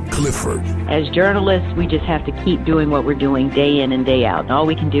Carolyn Clifford. As journalists, we just have to keep doing what we're doing day in and day out. And all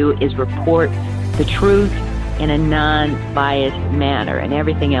we can do is report the truth in a non-biased manner, and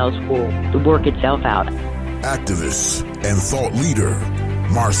everything else will work itself out. Activist and thought leader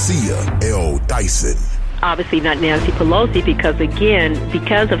Marcia L. Dyson. Obviously not Nancy Pelosi, because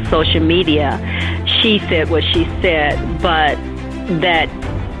of social media, she said what she said, but that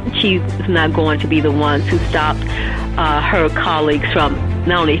she's not going to be the ones who stopped her colleagues from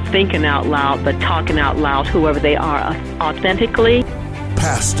not only thinking out loud, but talking out loud, whoever they are, authentically.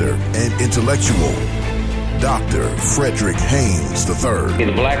 Pastor and intellectual, Dr. Frederick Haynes III.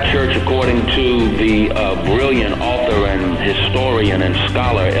 The Black Church, according to the brilliant author and historian and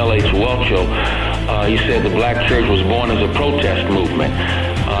scholar L.H. Welchel, he said the Black Church was born as a protest movement.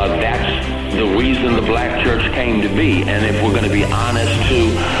 That's the reason the Black Church came to be. And if we're going to be honest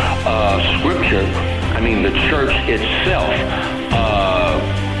to Scripture, I mean, the church itself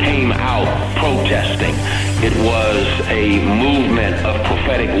came out protesting. It was a movement of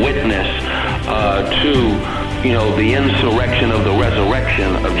prophetic witness to, the insurrection of the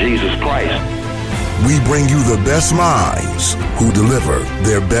resurrection of Jesus Christ. We bring you the best minds who deliver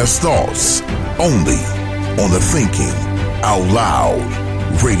their best thoughts only on the Thinking Out Loud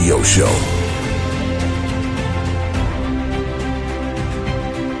radio show.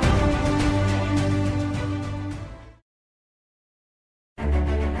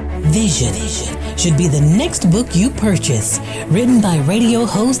 Vision should be the next book you purchase. Written by radio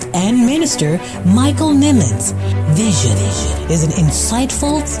host and minister Michael Nimmons. Vision is an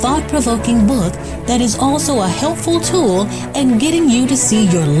insightful, thought-provoking book that is also a helpful tool in getting you to see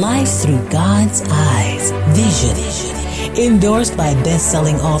your life through God's eyes. Vision. Endorsed by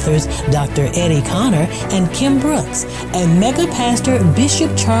best-selling authors Dr. Eddie Connor and Kim Brooks and mega pastor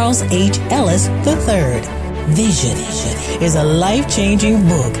Bishop Charles H. Ellis III. Vision is a life-changing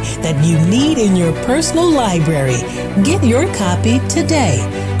book that you need in your personal library. Get your copy today.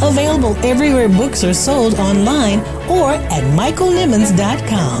 Available everywhere books are sold online or at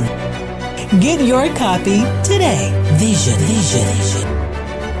michaelnimmons.com. Get your copy today. Vision.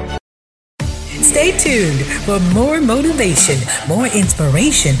 Stay tuned for more motivation, more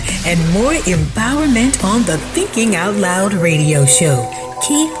inspiration, and more empowerment on the Thinking Out Loud radio show.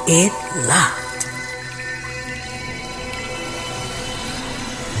 Keep it locked.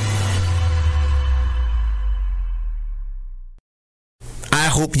 I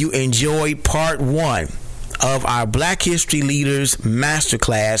hope you enjoyed part 1 of our Black History Leaders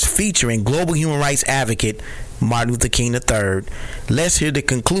Masterclass featuring global human rights advocate Martin Luther King III. Let's hear the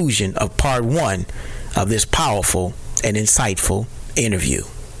conclusion of part 1 of this powerful and insightful interview.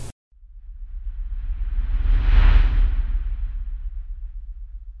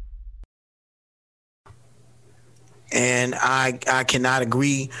 And I cannot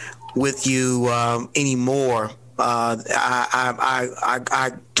agree with you anymore. I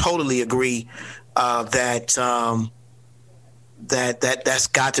totally agree that's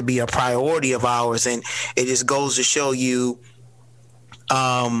got to be a priority of ours, and it just goes to show you.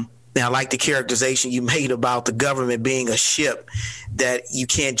 Now, I like the characterization you made about the government being a ship that you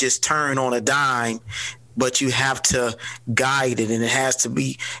can't just turn on a dime, but you have to guide it, and it has to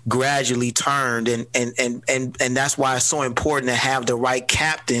be gradually turned, and that's why it's so important to have the right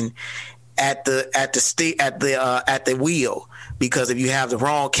captain at the wheel, because if you have the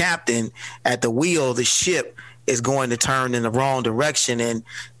wrong captain at the wheel, the ship is going to turn in the wrong direction. And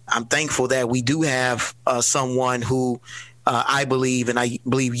I'm thankful that we do have someone who I believe, and I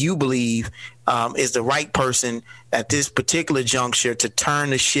believe you believe, is the right person at this particular juncture to turn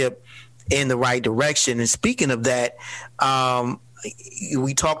the ship in the right direction. And speaking of that,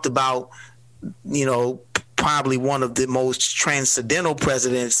 we talked about, probably one of the most transcendental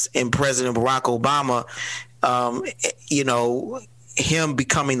presidents in President Barack Obama, him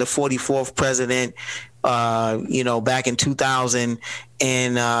becoming the 44th president, back in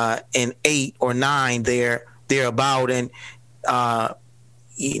 2008 or 9 thereabout. And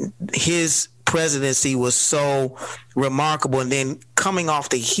his presidency was so remarkable. And then coming off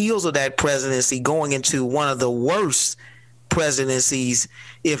the heels of that presidency, going into one of the worst presidencies,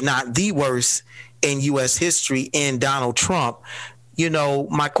 if not the worst, in U.S. history in Donald Trump.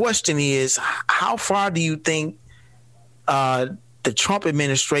 My question is, how far do you think the Trump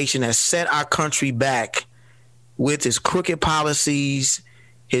administration has set our country back with its crooked policies,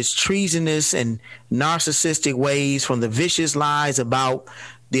 his treasonous and narcissistic ways, from the vicious lies about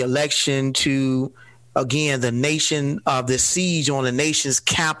the election to, again, the siege on the nation's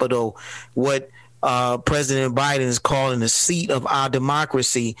capital, what President Biden is calling the seat of our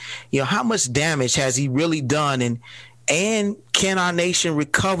democracy? How much damage has he really done, and can our nation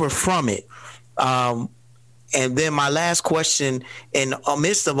recover from it? And then my last question, in the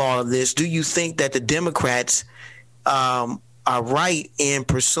midst of all of this, do you think that the Democrats are right in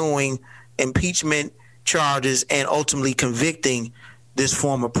pursuing impeachment charges and ultimately convicting this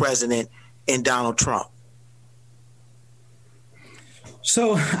former president in Donald Trump?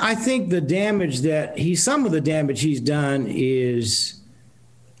 So I think some of the damage he's done is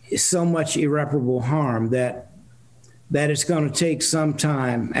so much irreparable harm that it's going to take some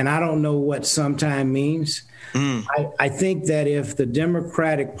time. And I don't know what some time means. I think that if the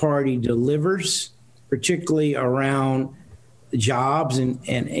Democratic Party delivers, particularly around jobs and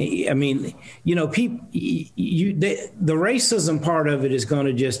I mean, people, the racism part of it is going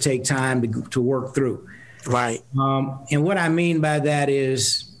to just take time to work through. Right. And what I mean by that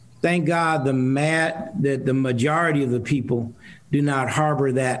is, thank God the majority of the people do not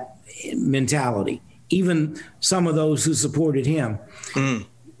harbor that mentality. Even some of those who supported him,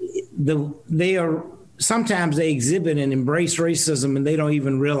 sometimes they exhibit and embrace racism and they don't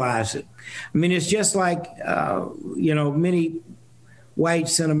even realize it. I mean, it's just like, many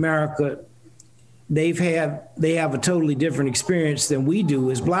whites in America, they have a totally different experience than we do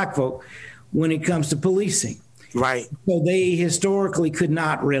as black folk when it comes to policing. Right. So they historically could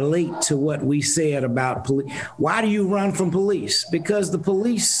not relate to what we said about police. Why do you run from police? Because the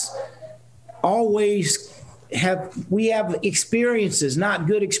police always have experiences, not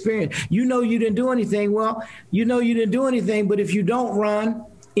good experience. You didn't do anything. Well, you didn't do anything, but if you don't run,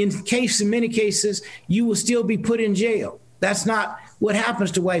 in many cases, you will still be put in jail. That's not what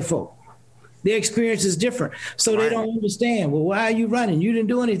happens to white folk. Their experience is different. So They don't understand. Well, why are you running? You didn't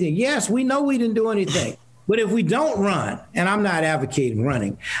do anything. Yes, we know we didn't do anything. But if we don't run, and I'm not advocating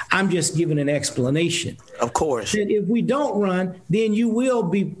running, I'm just giving an explanation. Of course. And if we don't run, then you will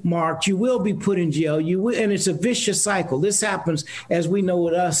be marked. You will be put in jail. And it's a vicious cycle. This happens, as we know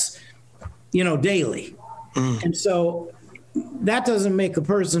with us, daily. And so that doesn't make a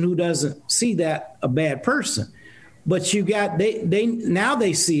person who doesn't see that a bad person. But now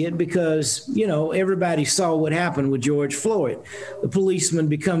they see it because, everybody saw what happened with George Floyd, the policeman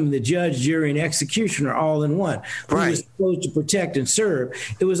becoming the judge, jury, and executioner all in one. Right. Who was supposed to protect and serve.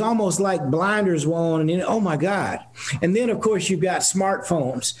 It was almost like blinders were on, and oh my God. And then, of course, you've got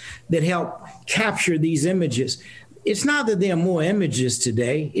smartphones that help capture these images. It's not that there are more images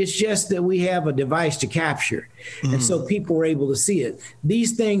today. It's just that we have a device to capture. And so people are able to see it.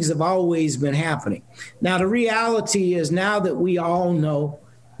 These things have always been happening. Now, the reality is, now that we all know,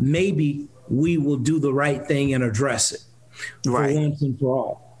 maybe we will do the right thing and address it for once and for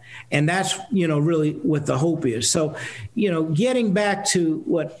all. And that's, really what the hope is. So, getting back to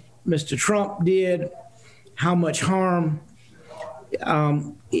what Mr. Trump did, how much harm, I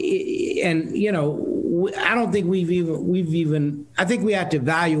don't think I think we have to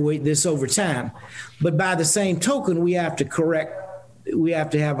evaluate this over time, but by the same token, we have to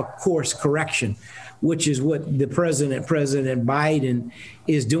have a course correction, which is what President Biden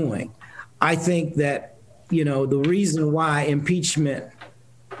is doing. I think that, the reason why impeachment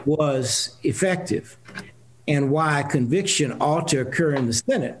was effective and why conviction ought to occur in the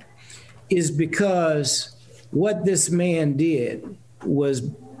Senate is because what this man did was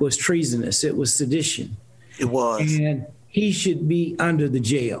treasonous. It was sedition. It was. And he should be under the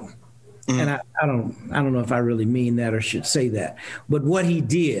jail. And I don't know if I really mean that or should say that. But what he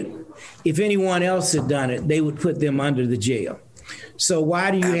did, if anyone else had done it, they would put them under the jail. So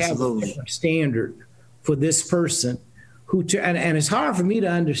why do you have a different standard for this person and it's hard for me to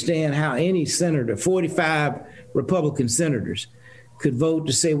understand how any senator, 45 Republican senators, could vote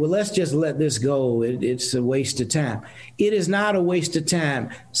to say, well, let's just let this go. It's a waste of time. It is not a waste of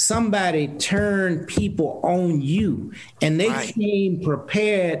time. Somebody turned people on you, and they came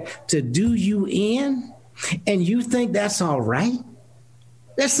prepared to do you in, and you think that's all right?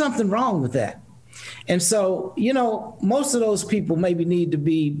 There's something wrong with that. And so, most of those people maybe need to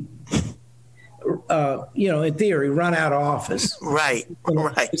be, in theory, run out of office. Right.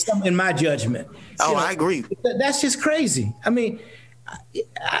 In my judgment. I agree. That's just crazy. I mean,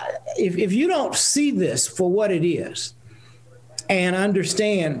 if you don't see this for what it is and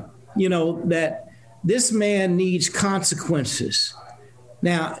understand, that this man needs consequences.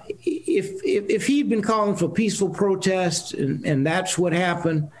 Now, if he'd been calling for peaceful protest and that's what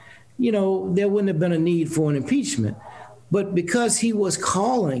happened, there wouldn't have been a need for an impeachment. But because he was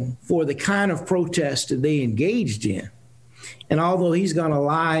calling for the kind of protest that they engaged in, and although he's going to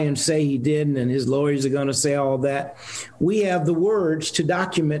lie and say he didn't, and his lawyers are going to say all that, we have the words to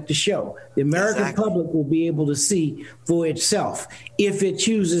document the show. The American public will be able to see for itself if it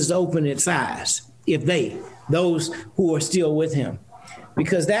chooses to open its eyes, those who are still with him.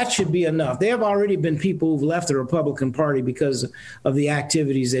 Because that should be enough. There have already been people who've left the Republican Party because of the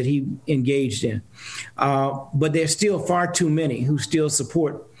activities that he engaged in. But there's still far too many who still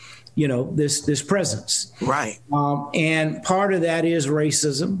support, this presence. Right. And part of that is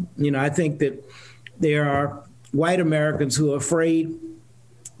racism. I think that there are white Americans who are afraid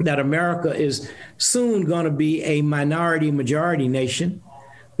that America is soon going to be a minority-majority nation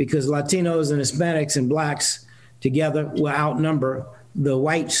because Latinos and Hispanics and blacks together will outnumber the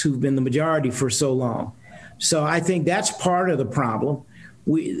whites who've been the majority for so long. So I think that's part of the problem.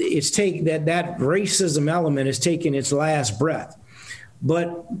 That racism element is taking its last breath.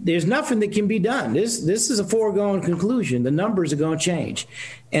 But there's nothing that can be done. This is a foregone conclusion. The numbers are going to change.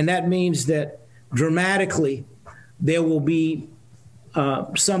 And that means that dramatically there will be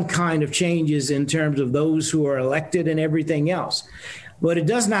some kind of changes in terms of those who are elected and everything else. But it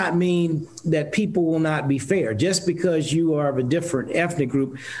does not mean that people will not be fair. Just because you are of a different ethnic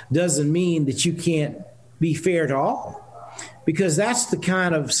group doesn't mean that you can't be fair to all, because that's the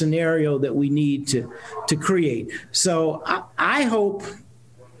kind of scenario that we need to create. So I hope,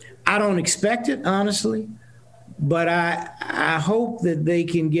 I don't expect it, honestly, but I hope that they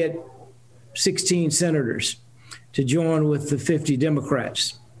can get 16 senators to join with the 50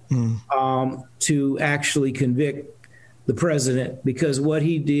 Democrats to actually convict the president, because what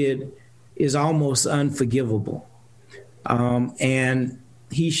he did is almost unforgivable. And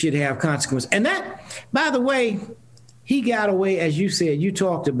he should have consequences. And that, by the way, he got away, as you said, you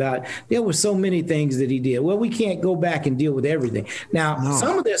talked about, there were so many things that he did. Well, we can't go back and deal with everything. Now,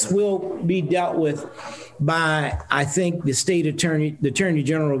 some of this will be dealt with by, I think, the state attorney, the Attorney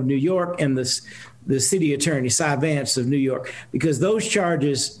General of New York, and the city attorney, Cy Vance of New York, because those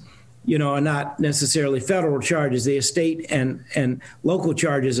charges, are not necessarily federal charges. They are state and local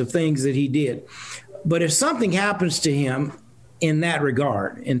charges of things that he did. But if something happens to him in that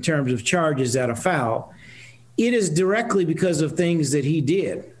regard, in terms of charges that are foul, it is directly because of things that he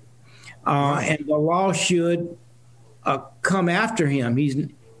did. And the law should come after him. He's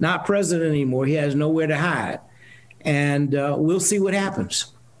not president anymore. He has nowhere to hide. And we'll see what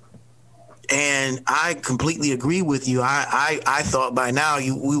happens. And I completely agree with you. I thought by now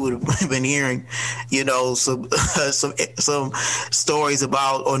we would have been hearing, some stories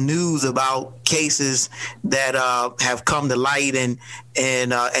about, or news about cases that have come to light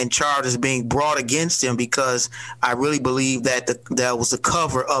and charges being brought against him, because I really believe that that was the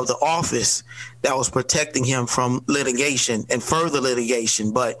cover of the office that was protecting him from litigation and further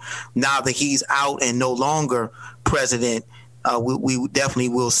litigation. But now that he's out and no longer president, we definitely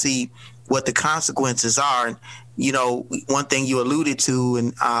will see what the consequences are. And, one thing you alluded to,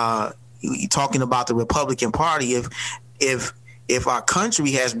 and talking about the Republican Party, if our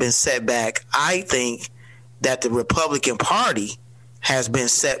country has been set back, I think that the Republican Party has been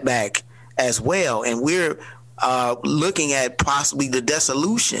set back as well. And we're looking at possibly the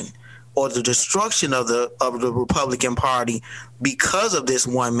dissolution or the destruction of the Republican Party because of this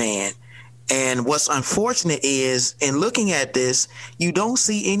one man. And what's unfortunate is, in looking at this, you don't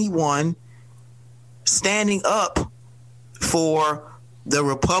see anyone standing up for the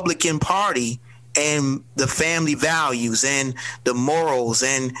Republican Party and the family values and the morals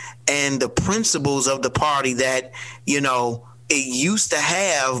and the principles of the party that, it used to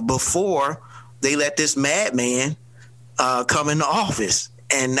have before they let this madman come into office.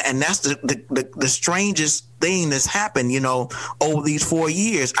 And that's the strangest thing that's happened, over these 4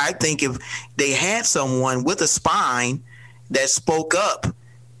 years. I think if they had someone with a spine that spoke up,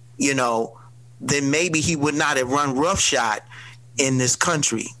 then maybe he would not have run roughshod in this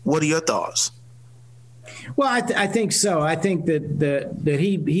country. What are your thoughts? Well, I think so. I think that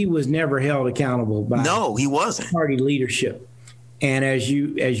he was never held accountable by he wasn't party leadership. And as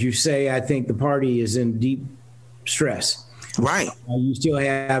you say, I think the party is in deep stress. Right. You still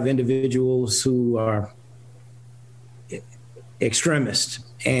have individuals who are extremists,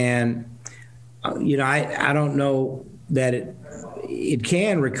 and I don't know that it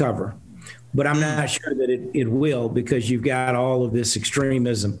can recover, but I'm not sure that it will, because you've got all of this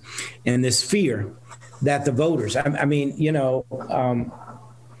extremism and this fear that the voters,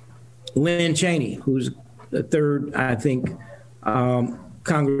 Lynn Cheney, who's the third, I think,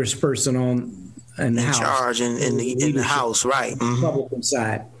 congressperson in the House. Charge in the House, right. Republican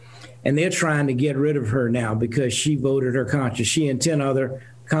side. And they're trying to get rid of her now because she voted her conscience. She and 10 other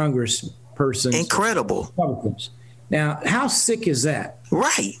congresspersons. Incredible. Republicans. Now, how sick is that?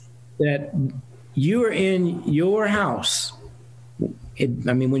 Right. That you're in your house.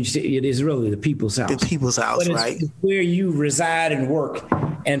 When you say it is really the people's house. The people's house, but right. It's where you reside and work.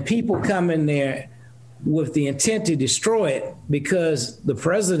 And people come in there with the intent to destroy it because the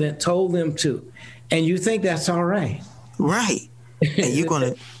president told them to. And you think that's all right. Right. And you're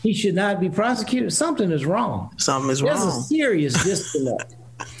going to... He should not be prosecuted. Something is wrong. There's a serious disconnect.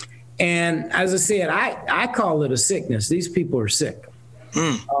 And as I said, I call it a sickness. These people are sick.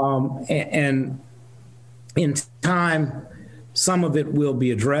 And in time, some of it will be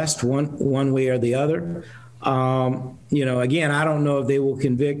addressed one way or the other. Again, I don't know if they will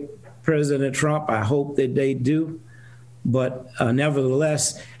convict President Trump. I hope that they do. But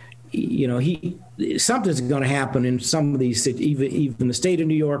nevertheless, something's going to happen in some of these cities, even the state of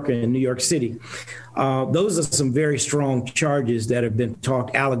New York and New York City. Those are some very strong charges that have been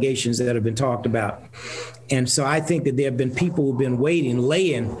allegations that have been talked about. And so I think that there have been people who've been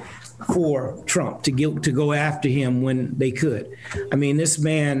laying for Trump to go after him when they could. I mean, this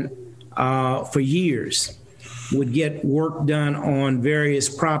man for years would get work done on various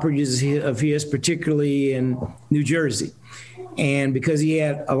properties of his, particularly in New Jersey. And because he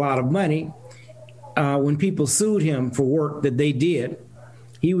had a lot of money, when people sued him for work that they did,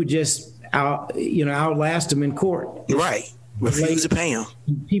 he would just outlast them in court. Right. Refuse to pay him.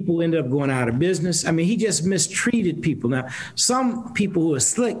 People ended up going out of business. I mean, he just mistreated people. Now, some people who are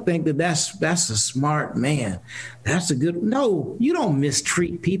slick think that that's a smart man. No, you don't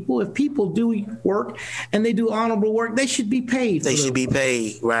mistreat people. If people do work and they do honorable work, they should be paid. They should be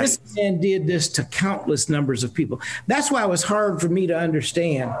paid, right. This man did this to countless numbers of people. That's why it was hard for me to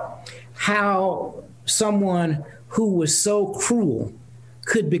understand how someone who was so cruel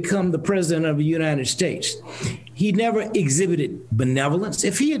could become the president of the United States. He never exhibited benevolence.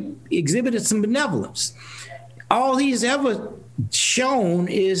 If he had exhibited some benevolence, all he's ever shown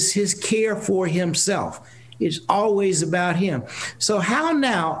is his care for himself. It's always about him. So how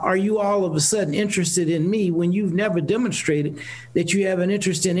now are you all of a sudden interested in me when you've never demonstrated that you have an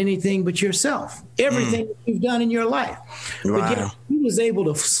interest in anything but yourself? Everything that you've done in your life. Wow. But yet, he was able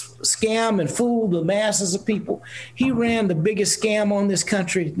to scam and fool the masses of people. He ran the biggest scam on this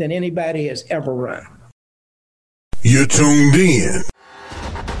country than anybody has ever run. You're tuned in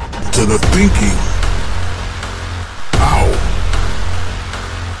to the Thinking Out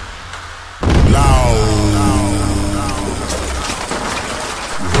Loud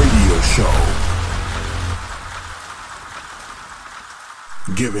radio show,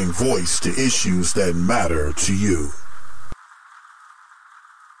 giving voice to issues that matter to you.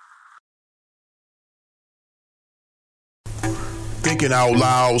 Thinking Out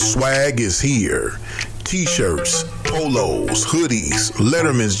Loud swag is here. T-shirts, polos, hoodies,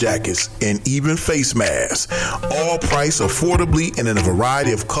 Letterman's jackets, and even face masks. All priced affordably and in a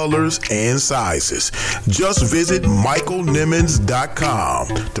variety of colors and sizes. Just visit michaelnimmons.com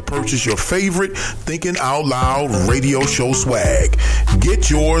to purchase your favorite Thinking Out Loud radio show swag. Get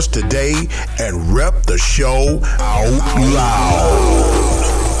yours today and rep the show out loud.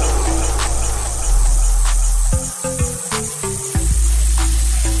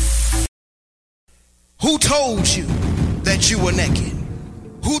 Who told you that you were naked?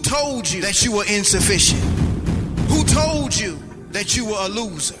 Who told you that you were insufficient? Who told you that you were a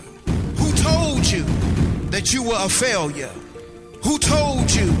loser? Who told you that you were a failure? Who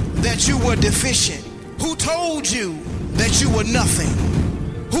told you that you were deficient? Who told you that you were nothing?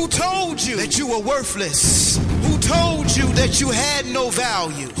 Who told you that you were worthless? Who told you that you had no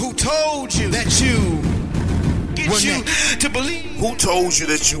value? Who told you that you to believe? Who Told You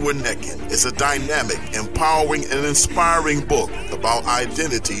That You Were Naked is a dynamic, empowering, and inspiring book about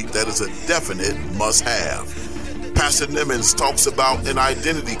identity that is a definite must-have. Pastor Nimmons talks about an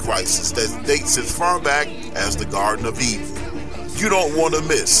identity crisis that dates as far back as the Garden of Eden. You don't want to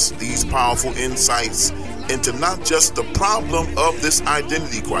miss these powerful insights into not just the problem of this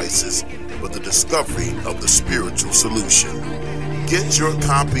identity crisis, but the discovery of the spiritual solution. Get your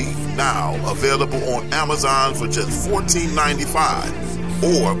copy now, available on Amazon for just $14.95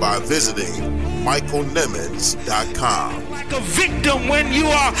 or by visiting michaelnimmons.com. Like a victim when you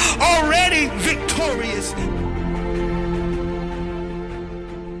are already victorious.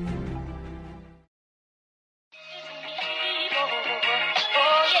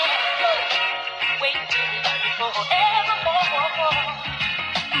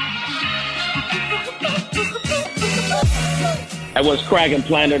 Hey, what's cracking,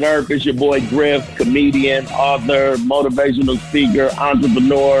 Planet Earth? It's your boy Griff, comedian, author, motivational speaker,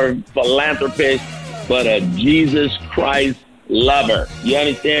 entrepreneur, philanthropist, but a Jesus Christ lover. You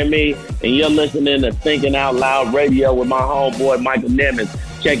understand me? And you're listening to Thinking Out Loud Radio with my homeboy Michael Nimmons.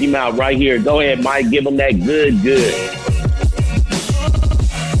 Check him out right here. Go ahead, Mike. Give him that good.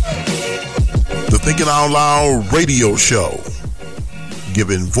 The Thinking Out Loud Radio Show,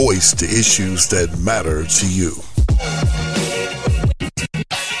 giving voice to issues that matter to you.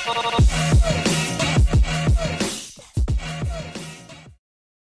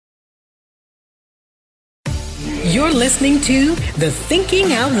 You're listening to the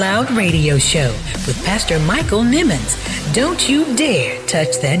Thinking Out Loud Radio Show with Pastor Michael Nimmons. Don't you dare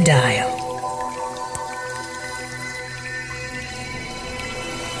touch that dial.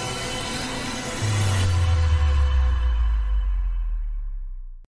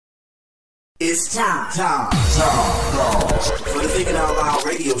 It's time for the Thinking Out Loud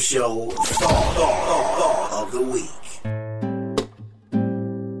Radio Show Thought of the Week.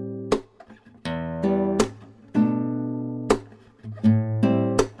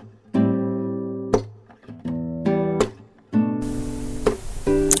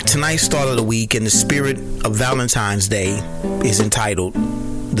 Tonight's Thought of the Week, in the spirit of Valentine's Day, is entitled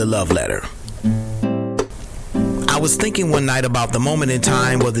The Love Letter. I was thinking one night about the moment in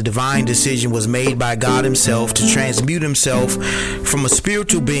time where the divine decision was made by God himself to transmute himself from a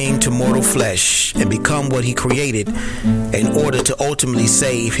spiritual being to mortal flesh and become what he created in order to ultimately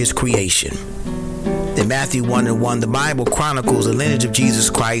save his creation. In Matthew 1:1, the Bible chronicles the lineage of Jesus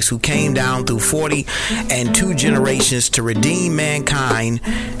Christ, who came down through 40 and 2 generations to redeem mankind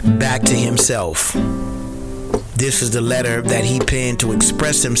back to himself. This is the letter that he penned to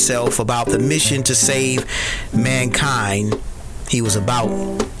express himself about the mission to save mankind he was about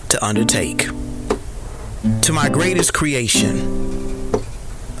to undertake. To my greatest creation,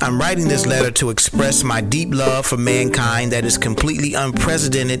 I'm writing this letter to express my deep love for mankind that is completely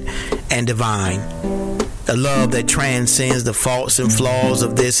unprecedented and divine. A love that transcends the faults and flaws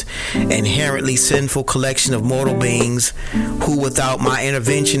of this inherently sinful collection of mortal beings who, without my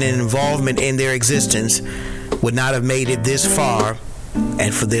intervention and involvement in their existence, would not have made it this far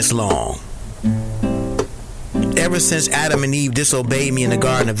and for this long. Ever since Adam and Eve disobeyed me in the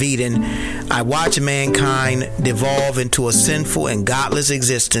Garden of Eden, I watched mankind devolve into a sinful and godless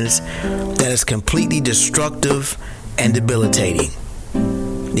existence that is completely destructive and debilitating.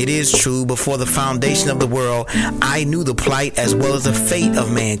 It is true, before the foundation of the world, I knew the plight as well as the fate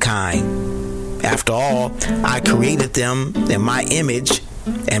of mankind. After all, I created them in my image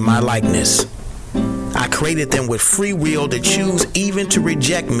and my likeness. I created them with free will to choose, even to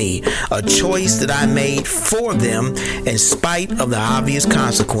reject me, a choice that I made for them in spite of the obvious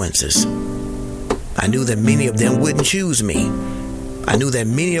consequences. I knew that many of them wouldn't choose me. I knew that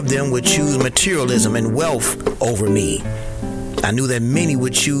many of them would choose materialism and wealth over me. I knew that many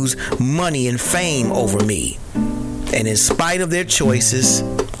would choose money and fame over me. And in spite of their choices,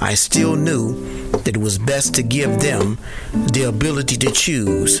 I still knew that it was best to give them the ability to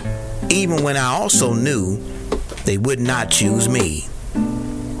choose, even when I also knew they would not choose me.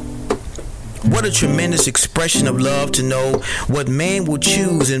 What a tremendous expression of love to know what man will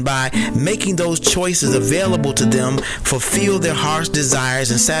choose, and by making those choices available to them, fulfill their heart's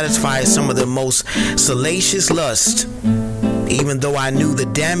desires and satisfy some of their most salacious lust. Even though I knew the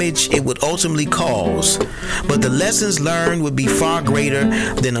damage it would ultimately cause, but the lessons learned would be far greater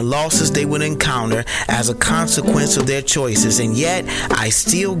than the losses they would encounter as a consequence of their choices, and yet I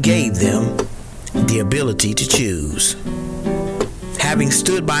still gave them the ability to choose. Having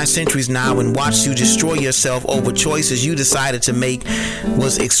stood by centuries now and watched you destroy yourself over choices you decided to make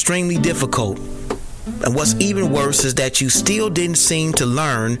was extremely difficult. And what's even worse is that you still didn't seem to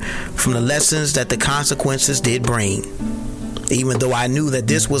learn from the lessons that the consequences did bring. Even though I knew that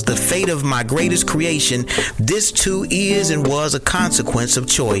this was the fate of my greatest creation, this too is and was a consequence of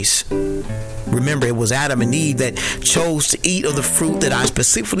choice. Remember, it was Adam and Eve that chose to eat of the fruit that I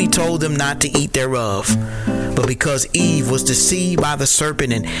specifically told them not to eat thereof. But because Eve was deceived by the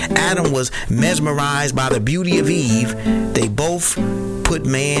serpent and Adam was mesmerized by the beauty of Eve, they both put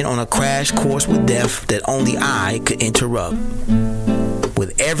man on a crash course with death that only I could interrupt.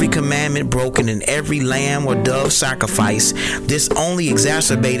 With every commandment broken and every lamb or dove sacrifice, this only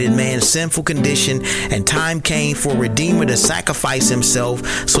exacerbated man's sinful condition, and time came for a Redeemer to sacrifice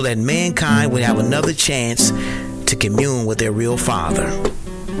himself so that mankind would have another chance to commune with their real Father.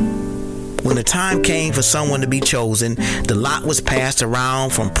 When the time came for someone to be chosen, the lot was passed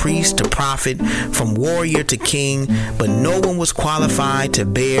around from priest to prophet, from warrior to king, but no one was qualified to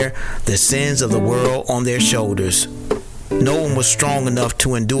bear the sins of the world on their shoulders. No one was strong enough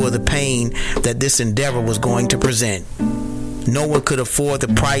to endure the pain that this endeavor was going to present. No one could afford the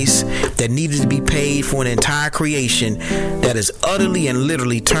price that needed to be paid for an entire creation that has utterly and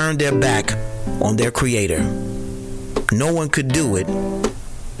literally turned their back on their Creator. No one could do it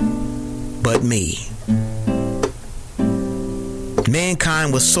but me.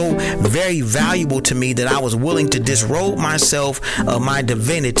 Mankind was so very valuable to me that I was willing to disrobe myself of my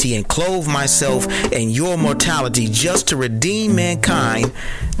divinity and clothe myself in your mortality just to redeem mankind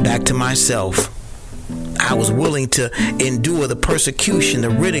back to myself. I was willing to endure the persecution, the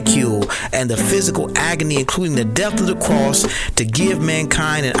ridicule, and the physical agony, including the death of the cross, to give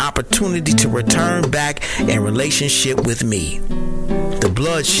mankind an opportunity to return back in relationship with me. The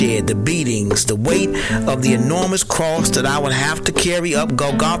bloodshed, the beatings, the weight of the enormous cross that I would have to carry up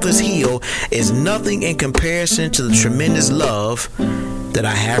Golgotha's hill is nothing in comparison to the tremendous love that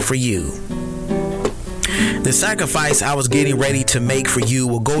I have for you. The sacrifice I was getting ready to make for you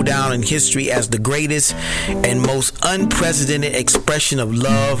will go down in history as the greatest and most unprecedented expression of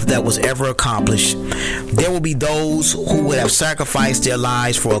love that was ever accomplished. There will be those who would have sacrificed their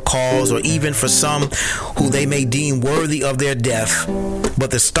lives for a cause, or even for some who they may deem worthy of their death.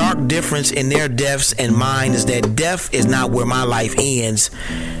 But the stark difference in their deaths and mine is that death is not where my life ends,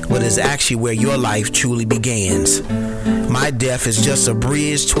 but is actually where your life truly begins. My death is just a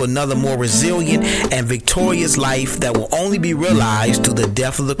bridge to another more resilient and victorious life that will only be realized through the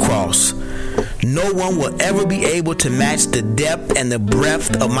death of the cross. No one will ever be able to match the depth and the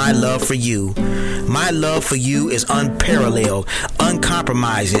breadth of my love for you. My love for you is unparalleled,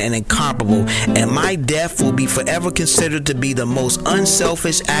 uncompromising, and incomparable, and my death will be forever considered to be the most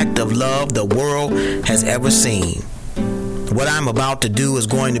unselfish act of love the world has ever seen. What I'm about to do is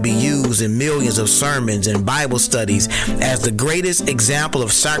going to be used in millions of sermons and Bible studies as the greatest example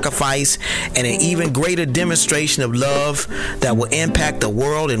of sacrifice and an even greater demonstration of love that will impact the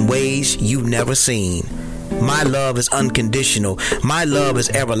world in ways you've never seen. My love is unconditional. My love is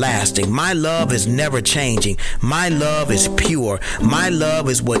everlasting. My love is never changing. My love is pure. My love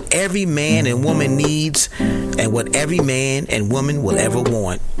is what every man and woman needs and what every man and woman will ever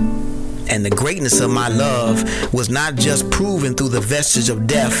want. And the greatness of my love was not just proven through the vestige of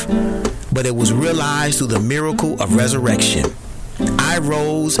death, but it was realized through the miracle of resurrection. I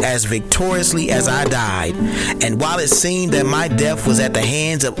rose as victoriously as I died, and while it seemed that my death was at the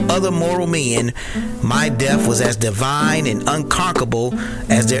hands of other mortal men, my death was as divine and unconquerable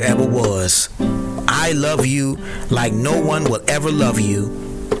as there ever was. I love you like no one will ever love you,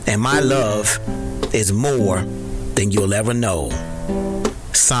 and my love is more than you'll ever know.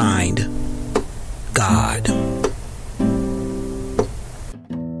 Signed, God.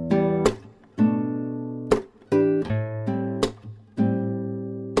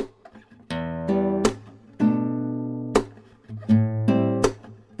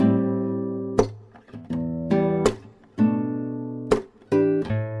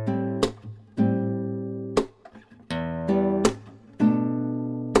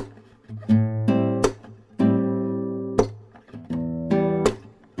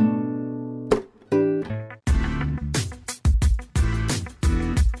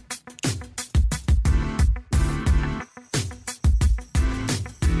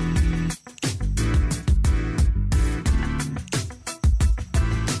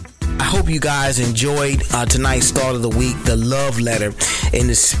 You guys enjoyed tonight's start of the week, the love letter, in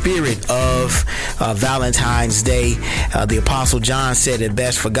the spirit of Valentine's Day. The Apostle John said it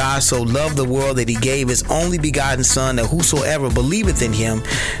best: for God so loved the world that he gave his only begotten Son, that whosoever believeth in him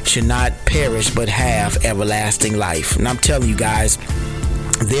should not perish but have everlasting life. And I'm telling you guys,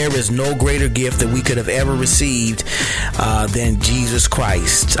 There is no greater gift that we could have ever received than Jesus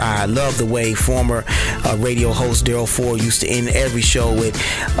Christ. I love the way former radio host Daryl Ford used to end every show with,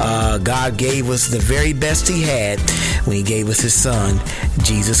 God gave us the very best he had when he gave us his son,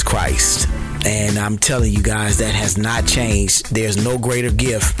 Jesus Christ. And I'm telling you guys, that has not changed. There's no greater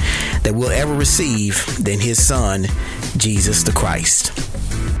gift that we'll ever receive than his son, Jesus the Christ.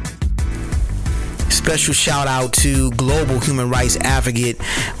 Special shout out to global human rights advocate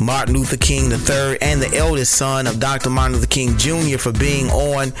Martin Luther King III and the eldest son of Dr. Martin Luther King Jr. for being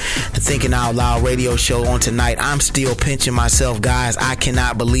on the Thinking Out Loud radio show on tonight. I'm still pinching myself, guys. I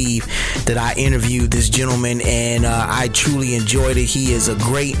cannot believe that I interviewed this gentleman, and I truly enjoyed it. He is a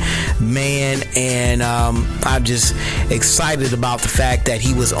great man, and I'm just excited about the fact that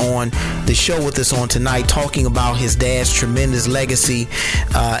he was on the show with us on tonight, talking about his dad's tremendous legacy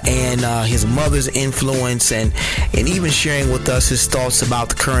and his mother's influence, and even sharing with us his thoughts about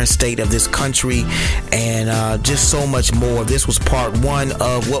the current state of this country, and just so much more. This was part one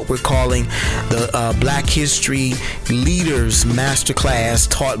of what we're calling the Black History Leaders Masterclass,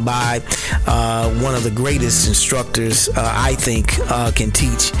 taught by one of the greatest instructors I think can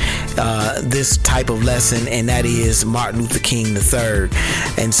teach this type of lesson, and that is Martin Luther King III.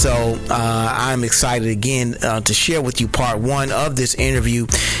 And so I'm excited again to share with you part one of this interview,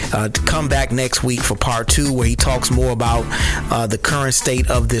 to come back next week for part two, where he talks more about the current state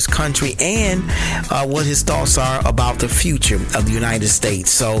of this country and what his thoughts are about the future of the United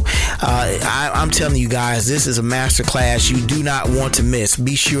States. So I'm telling you guys, this is a masterclass you do not want to miss.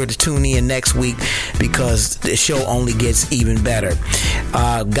 Be sure to tune in next week, because the show only gets even better.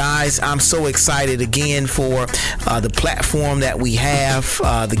 Guys, I'm so excited again for the platform that we have,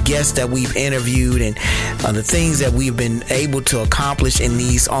 the guests that we've interviewed, and the things that we've been able to accomplish in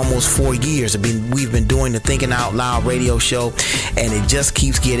these almost 4 years. We've been doing the Thinking Out Loud radio show, and it just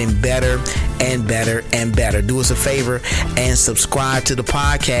keeps getting better and better and better. Do us a favor and subscribe to the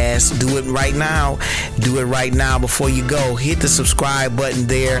podcast. Do it right now. Do it right now before you go. Hit the subscribe button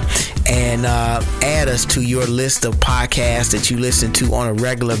there, and add us to your list of podcasts that you listen to on a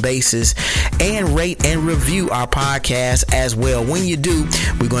regular basis, and rate and review our podcast as well. When you do,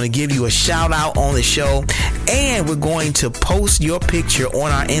 we're going to give you a shout out on the show, and we're going to post your picture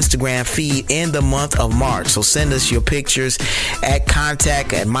on our Instagram feed in the month of March. So send us your pictures at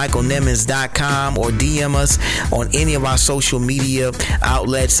contact@michaelnimmons.com, or DM us on any of our social media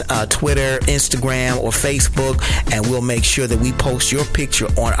outlets, Twitter, Instagram, or Facebook, and we'll make sure that we post your picture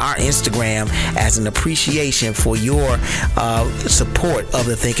on our Instagram as an appreciation for your support of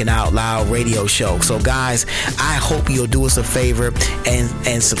the Thinking Out Loud radio show. So guys, I hope you'll do us a favor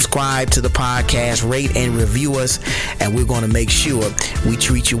and subscribe to the podcast, rate and review us, and we're going to make sure we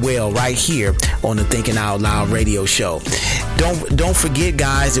treat you well right here on the Thinking Out Loud radio show. Don't forget,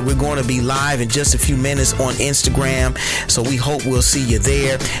 guys, that we're going to be live in just a few minutes on Instagram, so we hope we'll see you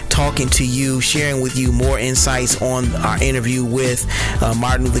there, talking to you, sharing with you more insights on our interview with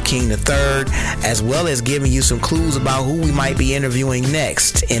Martin Luther King III, as well as giving you some clues about who we might be interviewing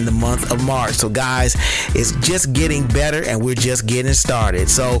next in the month of March. So guys, it's just getting better, and we're just getting started.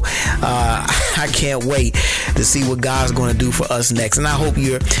 So I can't wait to see what God's going to do for us next, and I hope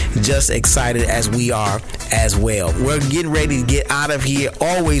you're just excited as we are as well. We're getting ready to get out of here.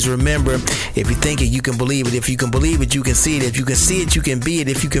 Always remember, if you think it, you can believe it. If you can believe it, you can see it. If you can see it, you can be it.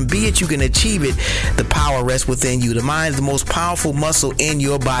 If you can be it, you can achieve it. The power rests within you. The mind is the most powerful muscle in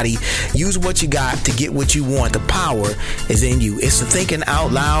your body. Use what you got to get what you want. The power is in you. It's the Thinking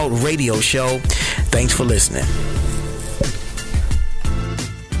Out Loud radio show. Thanks for listening.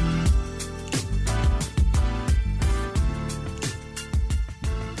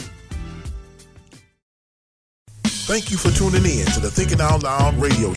 Thank you for tuning in to the Thinking Out Loud radio